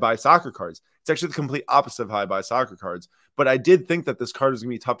and how I buy soccer cards. It's actually the complete opposite of how I buy soccer cards. But I did think that this card was going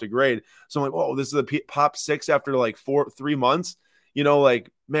to be tough to grade. So I'm like, whoa, this is a pop 6 after like 3 months. You know, like,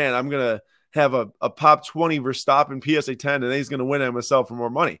 man, I'm going to have a pop 20 Verstappen PSA 10, and then he's going to win MSL for more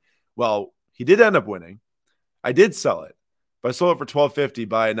money. Well, he did end up winning. I did sell it, but I sold it for $1,250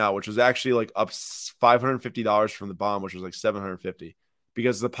 buy it now, which was actually like up $550 from the bomb, which was like $750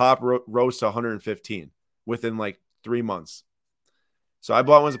 because the pop rose to 115 within like 3 months. So I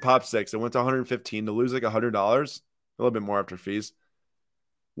bought one as a pop 6. It went to 115 to lose like $100, a little bit more after fees,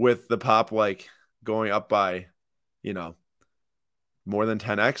 with the pop like going up by, you know, more than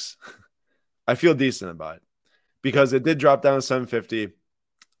 10x. I feel decent about it because it did drop down to 750.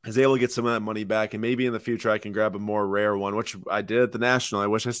 I was able to get some of that money back, and maybe in the future I can grab a more rare one, which I did at the National. I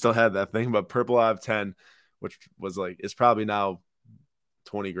wish I still had that thing, but purple out of 10, which was like, it's probably now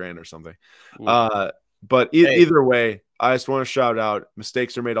 20 grand or something. But either way, I just want to shout out,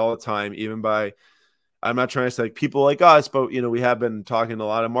 mistakes are made all the time, even by, I'm not trying to say like people like us, but you know, we have been talking a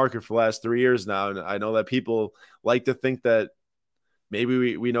lot of market for the last 3 years now. And I know that people like to think that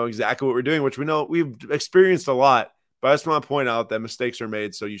maybe we know exactly what we're doing, which we know we've experienced a lot. But I just want to point out that mistakes are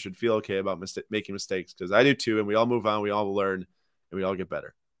made, so you should feel okay about making mistakes, because I do too, and we all move on, we all learn, and we all get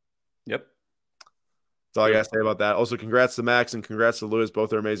better. Yep. That's all I got to say about that. Also, congrats to Max and congrats to Lewis.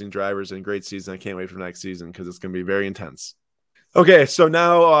 Both are amazing drivers and great season. I can't wait for next season because it's going to be very intense. Okay, so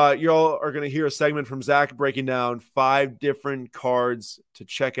now y'all are going to hear a segment from Zach breaking down 5 different cards to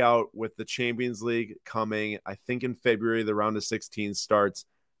check out with the Champions League coming, I think, in February. The round of 16 starts.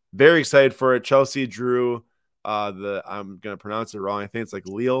 Very excited for it. Chelsea drew I'm going to pronounce it wrong. I think it's like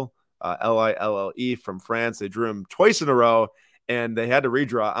Lille, Lille from France. They drew him twice in a row, and they had to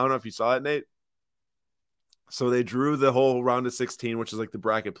redraw. I don't know if you saw it, Nate. So they drew the whole round of 16, which is like the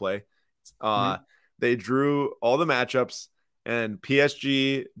bracket play. They drew all the matchups, and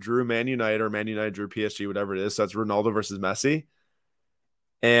PSG drew Man United, or Man United drew PSG, whatever it is. So that's Ronaldo versus Messi.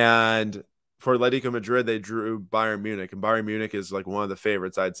 And for Atletico Madrid, they drew Bayern Munich, and Bayern Munich is like one of the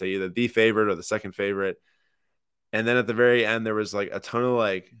favorites, I'd say, either the favorite or the second favorite. And then at the very end, there was like a ton of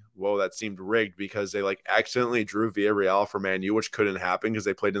like, whoa, that seemed rigged, because they like accidentally drew Villarreal for Man U, which couldn't happen because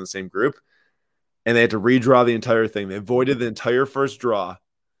they played in the same group. And they had to redraw the entire thing. They voided the entire first draw.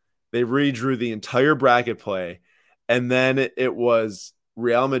 They redrew the entire bracket play. And then it was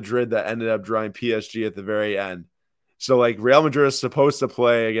Real Madrid that ended up drawing PSG at the very end. So like Real Madrid is supposed to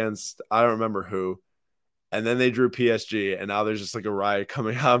play against, I don't remember who. And then they drew PSG, and now there's just like a riot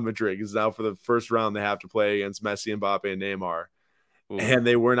coming out of Madrid, because now for the first round they have to play against Messi, Mbappe, and Neymar. Ooh. And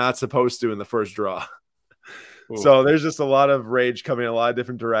they were not supposed to in the first draw. Ooh. So there's just a lot of rage coming in a lot of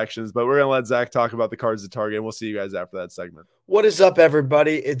different directions, but we're going to let Zach talk about the cards to target, and we'll see you guys after that segment. What is up,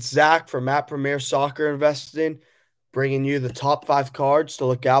 everybody? It's Zach from At Premier Soccer Investing, bringing you the top 5 cards to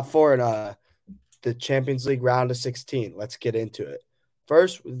look out for in the Champions League round of 16. Let's get into it.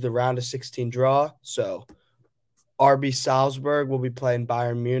 First, the round of 16 draw. So RB Salzburg will be playing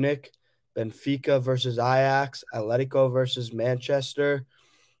Bayern Munich, Benfica versus Ajax, Atletico versus Manchester,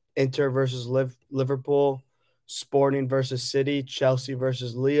 Inter versus Liverpool, Sporting versus City, Chelsea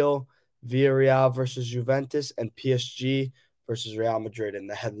versus Lille, Villarreal versus Juventus, and PSG versus Real Madrid in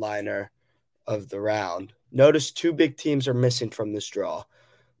the headliner of the round. Notice 2 big teams are missing from this draw.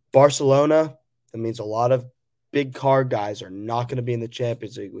 Barcelona, that means a lot of big card guys are not going to be in the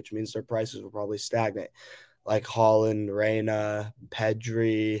Champions League, which means their prices will probably stagnate, like Haaland, Reina,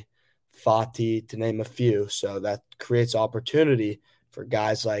 Pedri, Fati, to name a few. So that creates opportunity for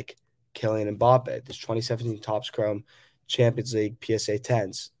guys like Kylian Mbappe, this 2017 Topps Chrome Champions League PSA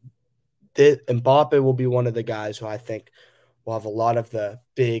 10s. Mbappe will be one of the guys who I think will have a lot of the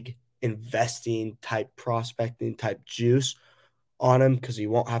big investing type, prospecting type juice on him, because he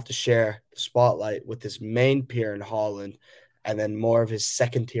won't have to share the spotlight with his main peer in Haaland, and then more of his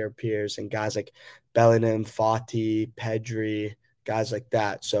second-tier peers and guys like Bellingham, Fati, Pedri, guys like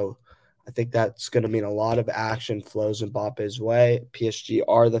that. So I think that's going to mean a lot of action flows Mbappe's way. PSG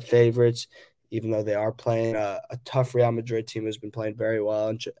are the favorites, even though they are playing a tough Real Madrid team who's been playing very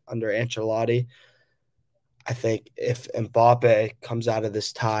well under Ancelotti. I think if Mbappe comes out of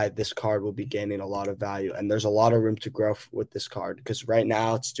this tie, this card will be gaining a lot of value. And there's a lot of room to grow with this card, because right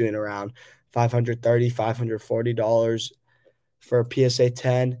now it's doing around $530, $540 for a PSA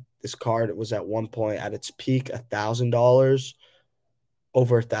 10. This card was at one point at its peak $1,000,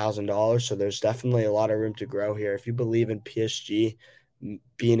 over $1,000. So there's definitely a lot of room to grow here. If you believe in PSG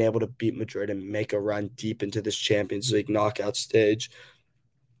being able to beat Madrid and make a run deep into this Champions League knockout stage,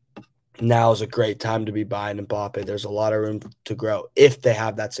 now is a great time to be buying Mbappe. There's a lot of room to grow if they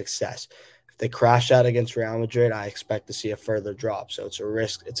have that success. If they crash out against Real Madrid, I expect to see a further drop. So it's a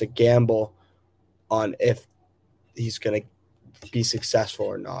risk. It's a gamble on if he's going to be successful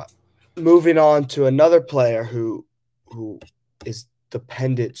or not. Moving on to another player who is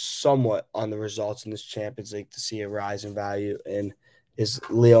dependent somewhat on the results in this Champions League to see a rise in value, and is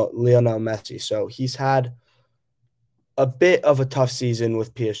Lionel Messi. So he's had a bit of a tough season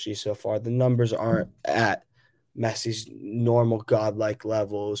with PSG so far. The numbers aren't at Messi's normal godlike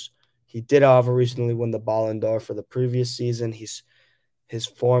levels. He did, however, recently win the Ballon d'Or for the previous season. His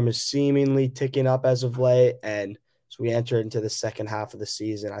form is seemingly ticking up as of late, and as we enter into the second half of the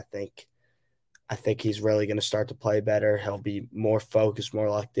season, I think he's really going to start to play better. He'll be more focused, more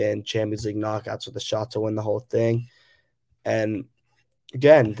locked in. Champions League knockouts with a shot to win the whole thing. And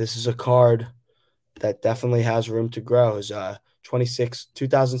again, this is a card that definitely has room to grow. His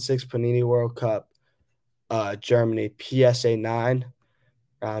 2006 Panini World Cup, Germany PSA 9,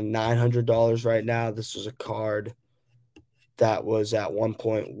 around $900 right now. This was a card that was at one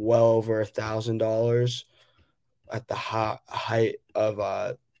point well over $1,000 at the height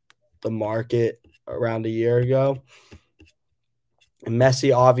of the market around a year ago. And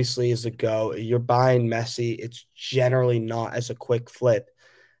Messi obviously is a go. You're buying Messi, it's generally not as a quick flip.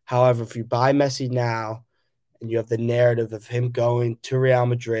 However, if you buy Messi now and you have the narrative of him going to Real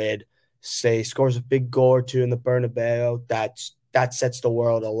Madrid, say scores a big goal or two in the Bernabeu, that sets the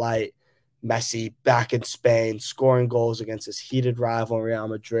world alight. Messi back in Spain, scoring goals against his heated rival Real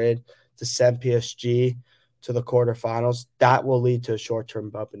Madrid to send PSG to the quarterfinals. That will lead to a short-term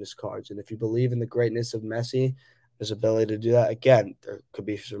bump in his cards. And if you believe in the greatness of Messi, his ability to do that, again, there could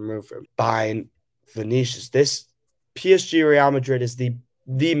be some room for him. Buying Vinicius. This PSG Real Madrid is the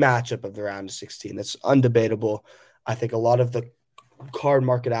matchup of the round of 16. That's undebatable. I think a lot of the card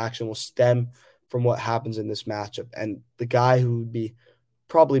market action will stem from what happens in this matchup. And the guy who would be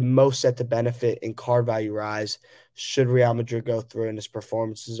probably most set to benefit in card value rise, should Real Madrid go through and his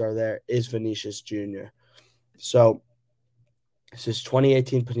performances are there, is Vinicius Jr. So this is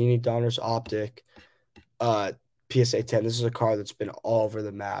 2018 Panini Donruss Optic PSA 10. This is a card that's been all over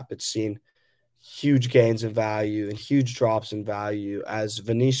the map. It's seen huge gains in value and huge drops in value, as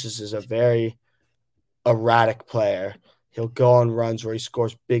Vinicius is a very erratic player. He'll go on runs where he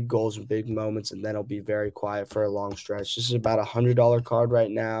scores big goals in big moments, and then he'll be very quiet for a long stretch. This is about a $100 card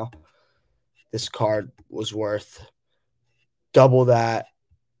right now. This card was worth double that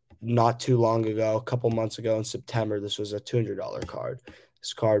not too long ago, a couple months ago in September. This was a $200 card.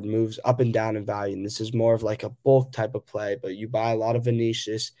 This card moves up and down in value, and this is more of like a bulk type of play, but you buy a lot of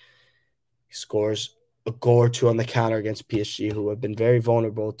Vinicius. He scores a goal or two on the counter against PSG, who have been very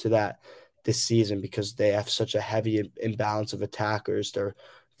vulnerable to that this season because they have such a heavy imbalance of attackers. They're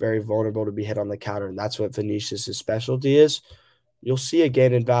very vulnerable to be hit on the counter, and that's what Vinicius' specialty is. You'll see a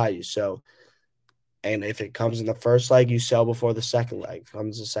gain in value. So, and if it comes in the first leg, you sell before the second leg. If it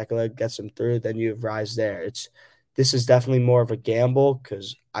comes in the second leg, gets them through, then you have rise there. This is definitely more of a gamble,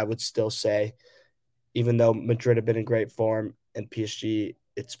 because I would still say, even though Madrid have been in great form and PSG,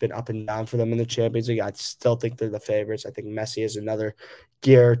 it's been up and down for them in the Champions League, I still think they're the favorites. I think Messi is another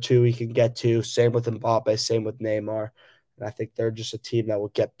gear or two he can get to. Same with Mbappe, same with Neymar. And I think they're just a team that will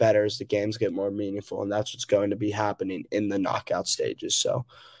get better as the games get more meaningful, and that's what's going to be happening in the knockout stages. So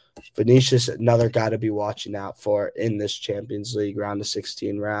Vinicius, another guy to be watching out for in this Champions League round of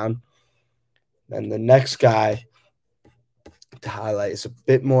 16 round. And the next guy to highlight is a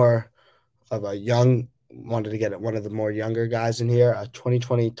bit more of a young, wanted to get one of the more younger guys in here, a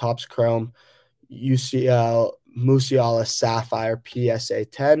 2020 Topps Chrome UCL Musiala Sapphire PSA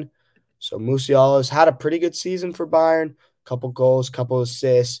 10. So Musiala's had a pretty good season for Bayern, couple goals, couple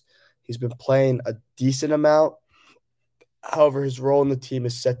assists. He's been playing a decent amount. However, his role in the team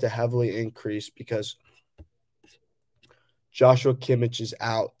is set to heavily increase because Joshua Kimmich is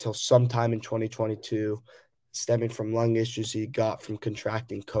out till sometime in 2022, stemming from lung issues he got from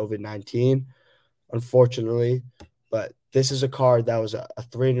contracting COVID-19, unfortunately. But this is a card that was a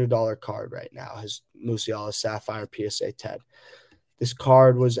 $300 card right now, his Musiala Sapphire PSA 10. This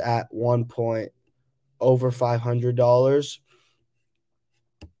card was at one point over $500.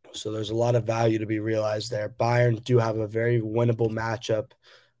 So there's a lot of value to be realized there. Bayern do have a very winnable matchup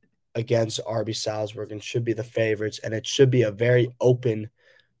against RB Salzburg and should be the favorites. And it should be a very open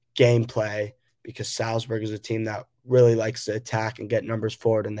gameplay because Salzburg is a team that really likes to attack and get numbers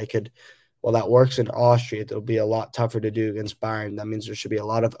forward. And they could, well, that works in Austria. It'll be a lot tougher to do against Bayern. That means there should be a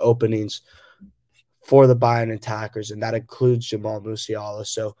lot of openings for the Bayern attackers, and that includes Jamal Musiala.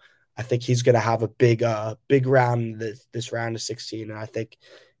 So I think he's going to have a big round this round of 16, and I think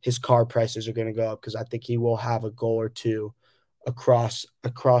his card prices are going to go up because I think he will have a goal or two across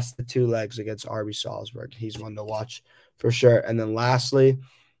the two legs against RB Salzburg. He's one to watch for sure. And then lastly,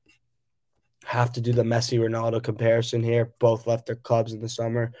 have to do the Messi Ronaldo comparison here. Both left their clubs in the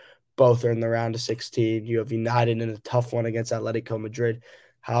summer. Both are in the round of 16. You have United in a tough one against Atletico Madrid.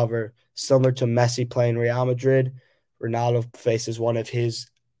 However, similar to Messi playing Real Madrid, Ronaldo faces one of his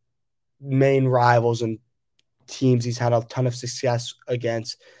main rivals and teams he's had a ton of success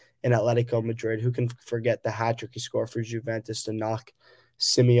against in Atletico Madrid. Who can forget the hat-trick he scored for Juventus to knock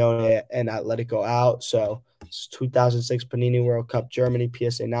Simeone and Atletico out? So it's 2006 Panini World Cup Germany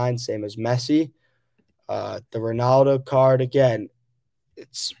PSA 9, same as Messi. The Ronaldo card, again,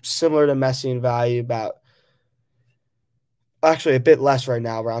 it's similar to Messi in value, about actually a bit less right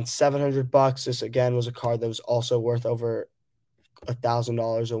now, around $700. This again was a card that was also worth over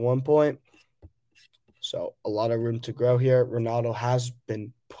 $1,000 at one point. So a lot of room to grow here. Ronaldo has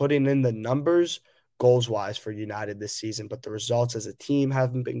been putting in the numbers goals-wise for United this season, but the results as a team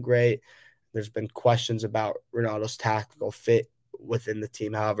haven't been great. There's been questions about Ronaldo's tactical fit within the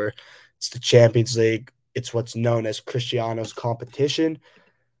team. However, it's the Champions League. It's what's known as Cristiano's competition.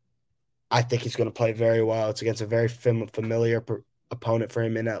 I think he's going to play very well. It's against a very familiar opponent for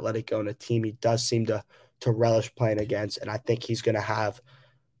him in Atletico, and a team he does seem to relish playing against. And I think he's going to have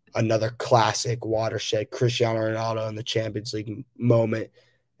another classic watershed Cristiano Ronaldo in the Champions League moment.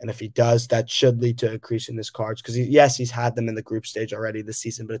 And if he does, that should lead to increasing his cards. Because, yes, he's had them in the group stage already this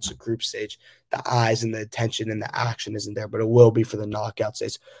season, but it's a group stage. The eyes and the attention and the action isn't there, but it will be for the knockout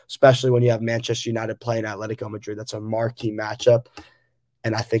stage, especially when you have Manchester United playing Atletico Madrid. That's a marquee matchup.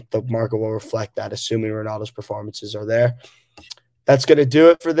 And I think the market will reflect that, assuming Ronaldo's performances are there. That's going to do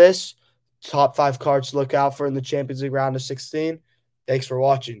it for this. Top 5 cards to look out for in the Champions League round of 16. Thanks for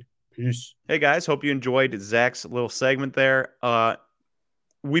watching. Peace. Hey, guys. Hope you enjoyed Zach's little segment there.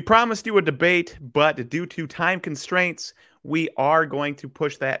 We promised you a debate, but due to time constraints, we are going to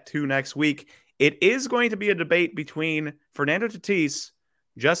push that to next week. It is going to be a debate between Fernando Tatis,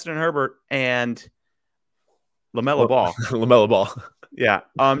 Justin Herbert, and LaMelo Ball. LaMelo Ball. Yeah.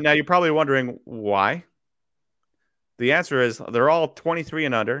 Now you're probably wondering why. The answer is they're all 23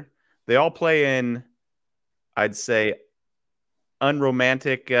 and under. They all play in, I'd say,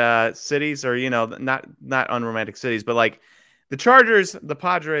 unromantic cities, or not unromantic cities, but like the Chargers, the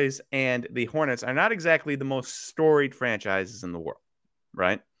Padres, and the Hornets are not exactly the most storied franchises in the world,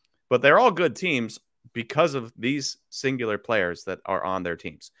 right? But they're all good teams because of these singular players that are on their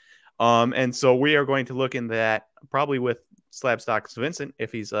teams. And so we are going to look into that probably with Slabstox Vincent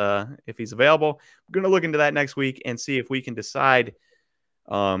if he's available. We're going to look into that next week and see if we can decide.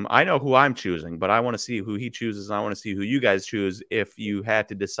 I know who I'm choosing, but I want to see who he chooses. And I want to see who you guys choose if you had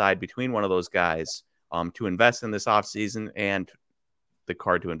to decide between one of those guys to invest in this offseason and the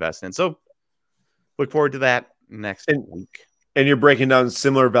card to invest in. So look forward to that next week. And you're breaking down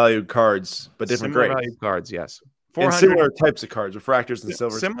similar valued cards, but different grades. Similar valued cards, yes. And similar types of cards, refractors and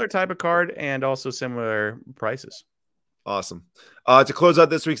silver. Similar type of card and also similar prices. Awesome. To close out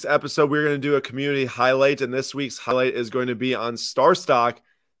this week's episode, we're going to do a community highlight, and this week's highlight is going to be on Star Stock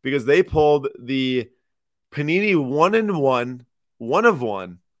because they pulled the Panini 1 of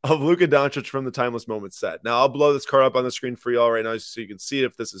 1 of Luka Doncic from the Timeless Moments set. Now, I'll blow this card up on the screen for y'all right now so you can see it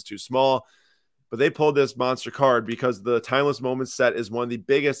if this is too small. But they pulled this monster card because the Timeless Moments set is one of the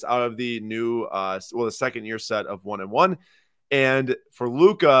biggest out of the new, the second year set of 1 and 1. And for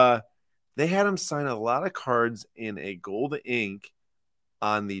Luka, they had him sign a lot of cards in a gold ink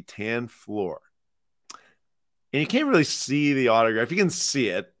on the tan floor. And you can't really see the autograph. You can see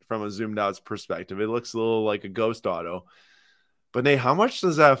it from a zoomed out perspective. It looks a little like a ghost auto. But Nate, how much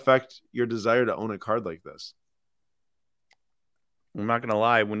does that affect your desire to own a card like this? I'm not going to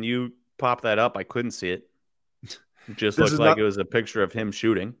lie. When you pop that up, I couldn't see it. It just looked like it was a picture of him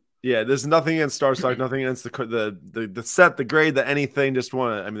shooting. Yeah, there's nothing against Star Stock, nothing against the set, the grade, the anything. Just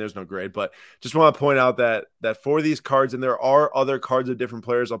want to, there's no grade, but just want to point out that for these cards, and there are other cards of different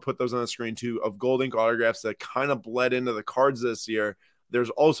players, I'll put those on the screen too, of gold ink autographs that kind of bled into the cards this year. There's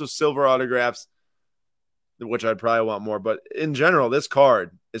also silver autographs, which I'd probably want more, but in general, this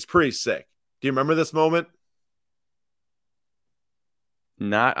card is pretty sick. Do you remember this moment?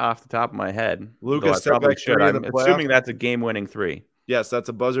 Not off the top of my head. Lucas probably should. I'm assuming that's a game-winning 3. Yes, that's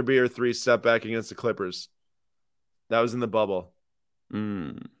a buzzer beater 3 step back against the Clippers. That was in the bubble.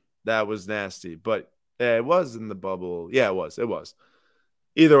 That was nasty, but it was in the bubble. Yeah, it was. It was.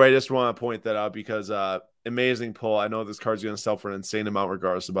 Either way, I just want to point that out because amazing pull. I know this card's going to sell for an insane amount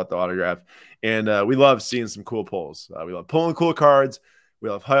regardless about the autograph. And we love seeing some cool pulls. We love pulling cool cards. We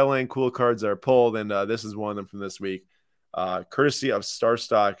love highlighting cool cards that are pulled, and this is one of them from this week. Courtesy of Star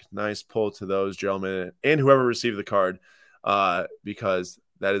Stock. Nice pull to those gentlemen and whoever received the card. because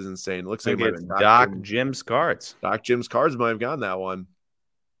that is insane. It looks I like think it's Doc Jim's cards. Doc Jim's cards might have gotten that one.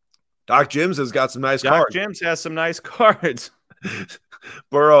 Doc Jim's has got some nice Doc cards. Jim's has some nice cards.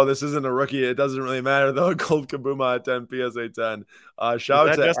 Burrow, this isn't a rookie. It doesn't really matter though. Gold Kabuma at 10, PSA 10. Shout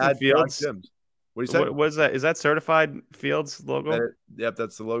out to Justin Fields? Doc Jim's. What do you say? What is that? Is that certified Fields logo? Yep,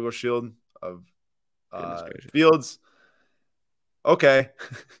 that's the logo shield of Goodness Fields. Okay.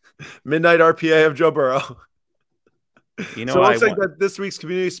 Midnight RPA of Joe Burrow. You know, So it looks like that this week's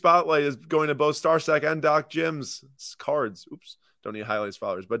community spotlight is going to both StarStack and Doc Jim's cards. Oops, don't need highlights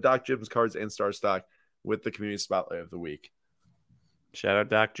followers, but Doc Jim's cards and StarStack with the community spotlight of the week. Shout out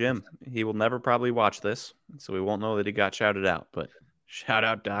Doc Jim. He will never probably watch this, so we won't know that he got shouted out. But shout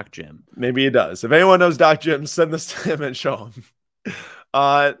out Doc Jim. Maybe he does. If anyone knows Doc Jim, send this to him and show him.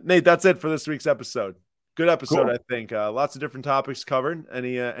 Nate, that's it for this week's episode. Good episode, cool. I think. Lots of different topics covered.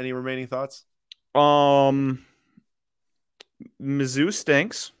 Any remaining thoughts? Mizzou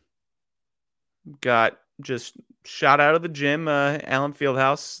stinks. Got just shot out of the gym, Allen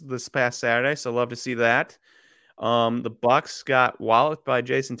Fieldhouse this past Saturday, so love to see that. The Bucks got walloped by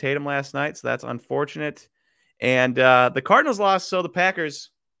Jason Tatum last night, so that's unfortunate. And the Cardinals lost, so the Packers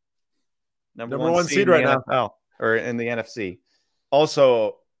number one seed right now, NFL, or in the NFC.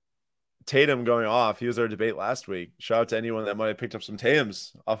 Also, Tatum going off. He was our debate last week. Shout out to anyone that might have picked up some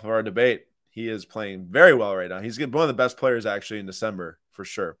Tatums off of our debate. He is playing very well right now. He's one of the best players actually in December for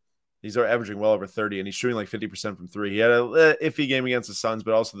sure. He's averaging well over 30, and he's shooting like 50% from three. He had an iffy game against the Suns,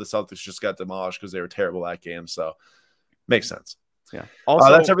 but also the Celtics just got demolished because they were terrible that game. So makes sense. Yeah. Also,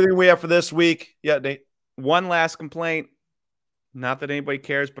 that's everything we have for this week. Yeah, Nate. One last complaint. Not that anybody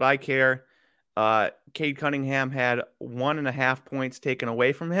cares, but I care. Cade Cunningham had 1.5 points taken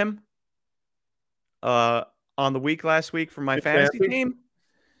away from him on the week last week for my fantasy team,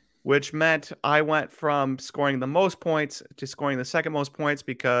 which meant I went from scoring the most points to scoring the second most points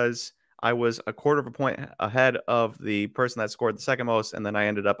because I was a quarter of a point ahead of the person that scored the second most, and then I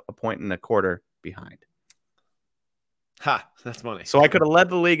ended up 1.25 points behind. Ha, that's funny. So I could have led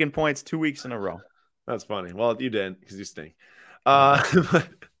the league in points 2 weeks in a row. That's funny. Well, you didn't because you stink.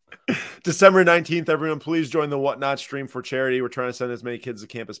 December 19th, everyone, please join the Whatnot stream for charity. We're trying to send as many kids to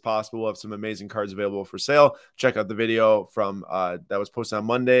camp as possible. We'll have some amazing cards available for sale. Check out the video from that was posted on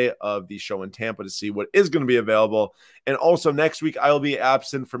Monday of the show in Tampa to see what is going to be available. And also next week, I'll be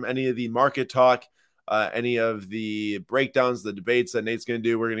absent from any of the market talk, any of the breakdowns, the debates that Nate's going to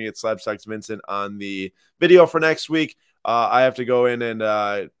do. We're going to get Slabstocks Vincent on the video for next week. I have to go in and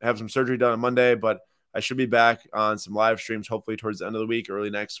have some surgery done on Monday, but I should be back on some live streams, hopefully towards the end of the week, early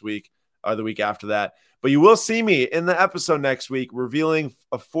next week, or the week after that. But you will see me in the episode next week revealing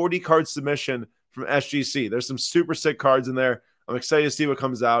a 40-card submission from SGC. There's some super sick cards in there. I'm excited to see what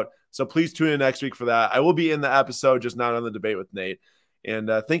comes out. So please tune in next week for that. I will be in the episode, just not on the debate with Nate.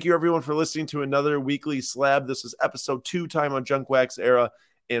 And thank you, everyone, for listening to another weekly Slab. This is episode 2, time on Junk Wax era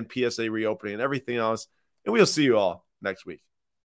and PSA reopening and everything else. And we'll see you all next week.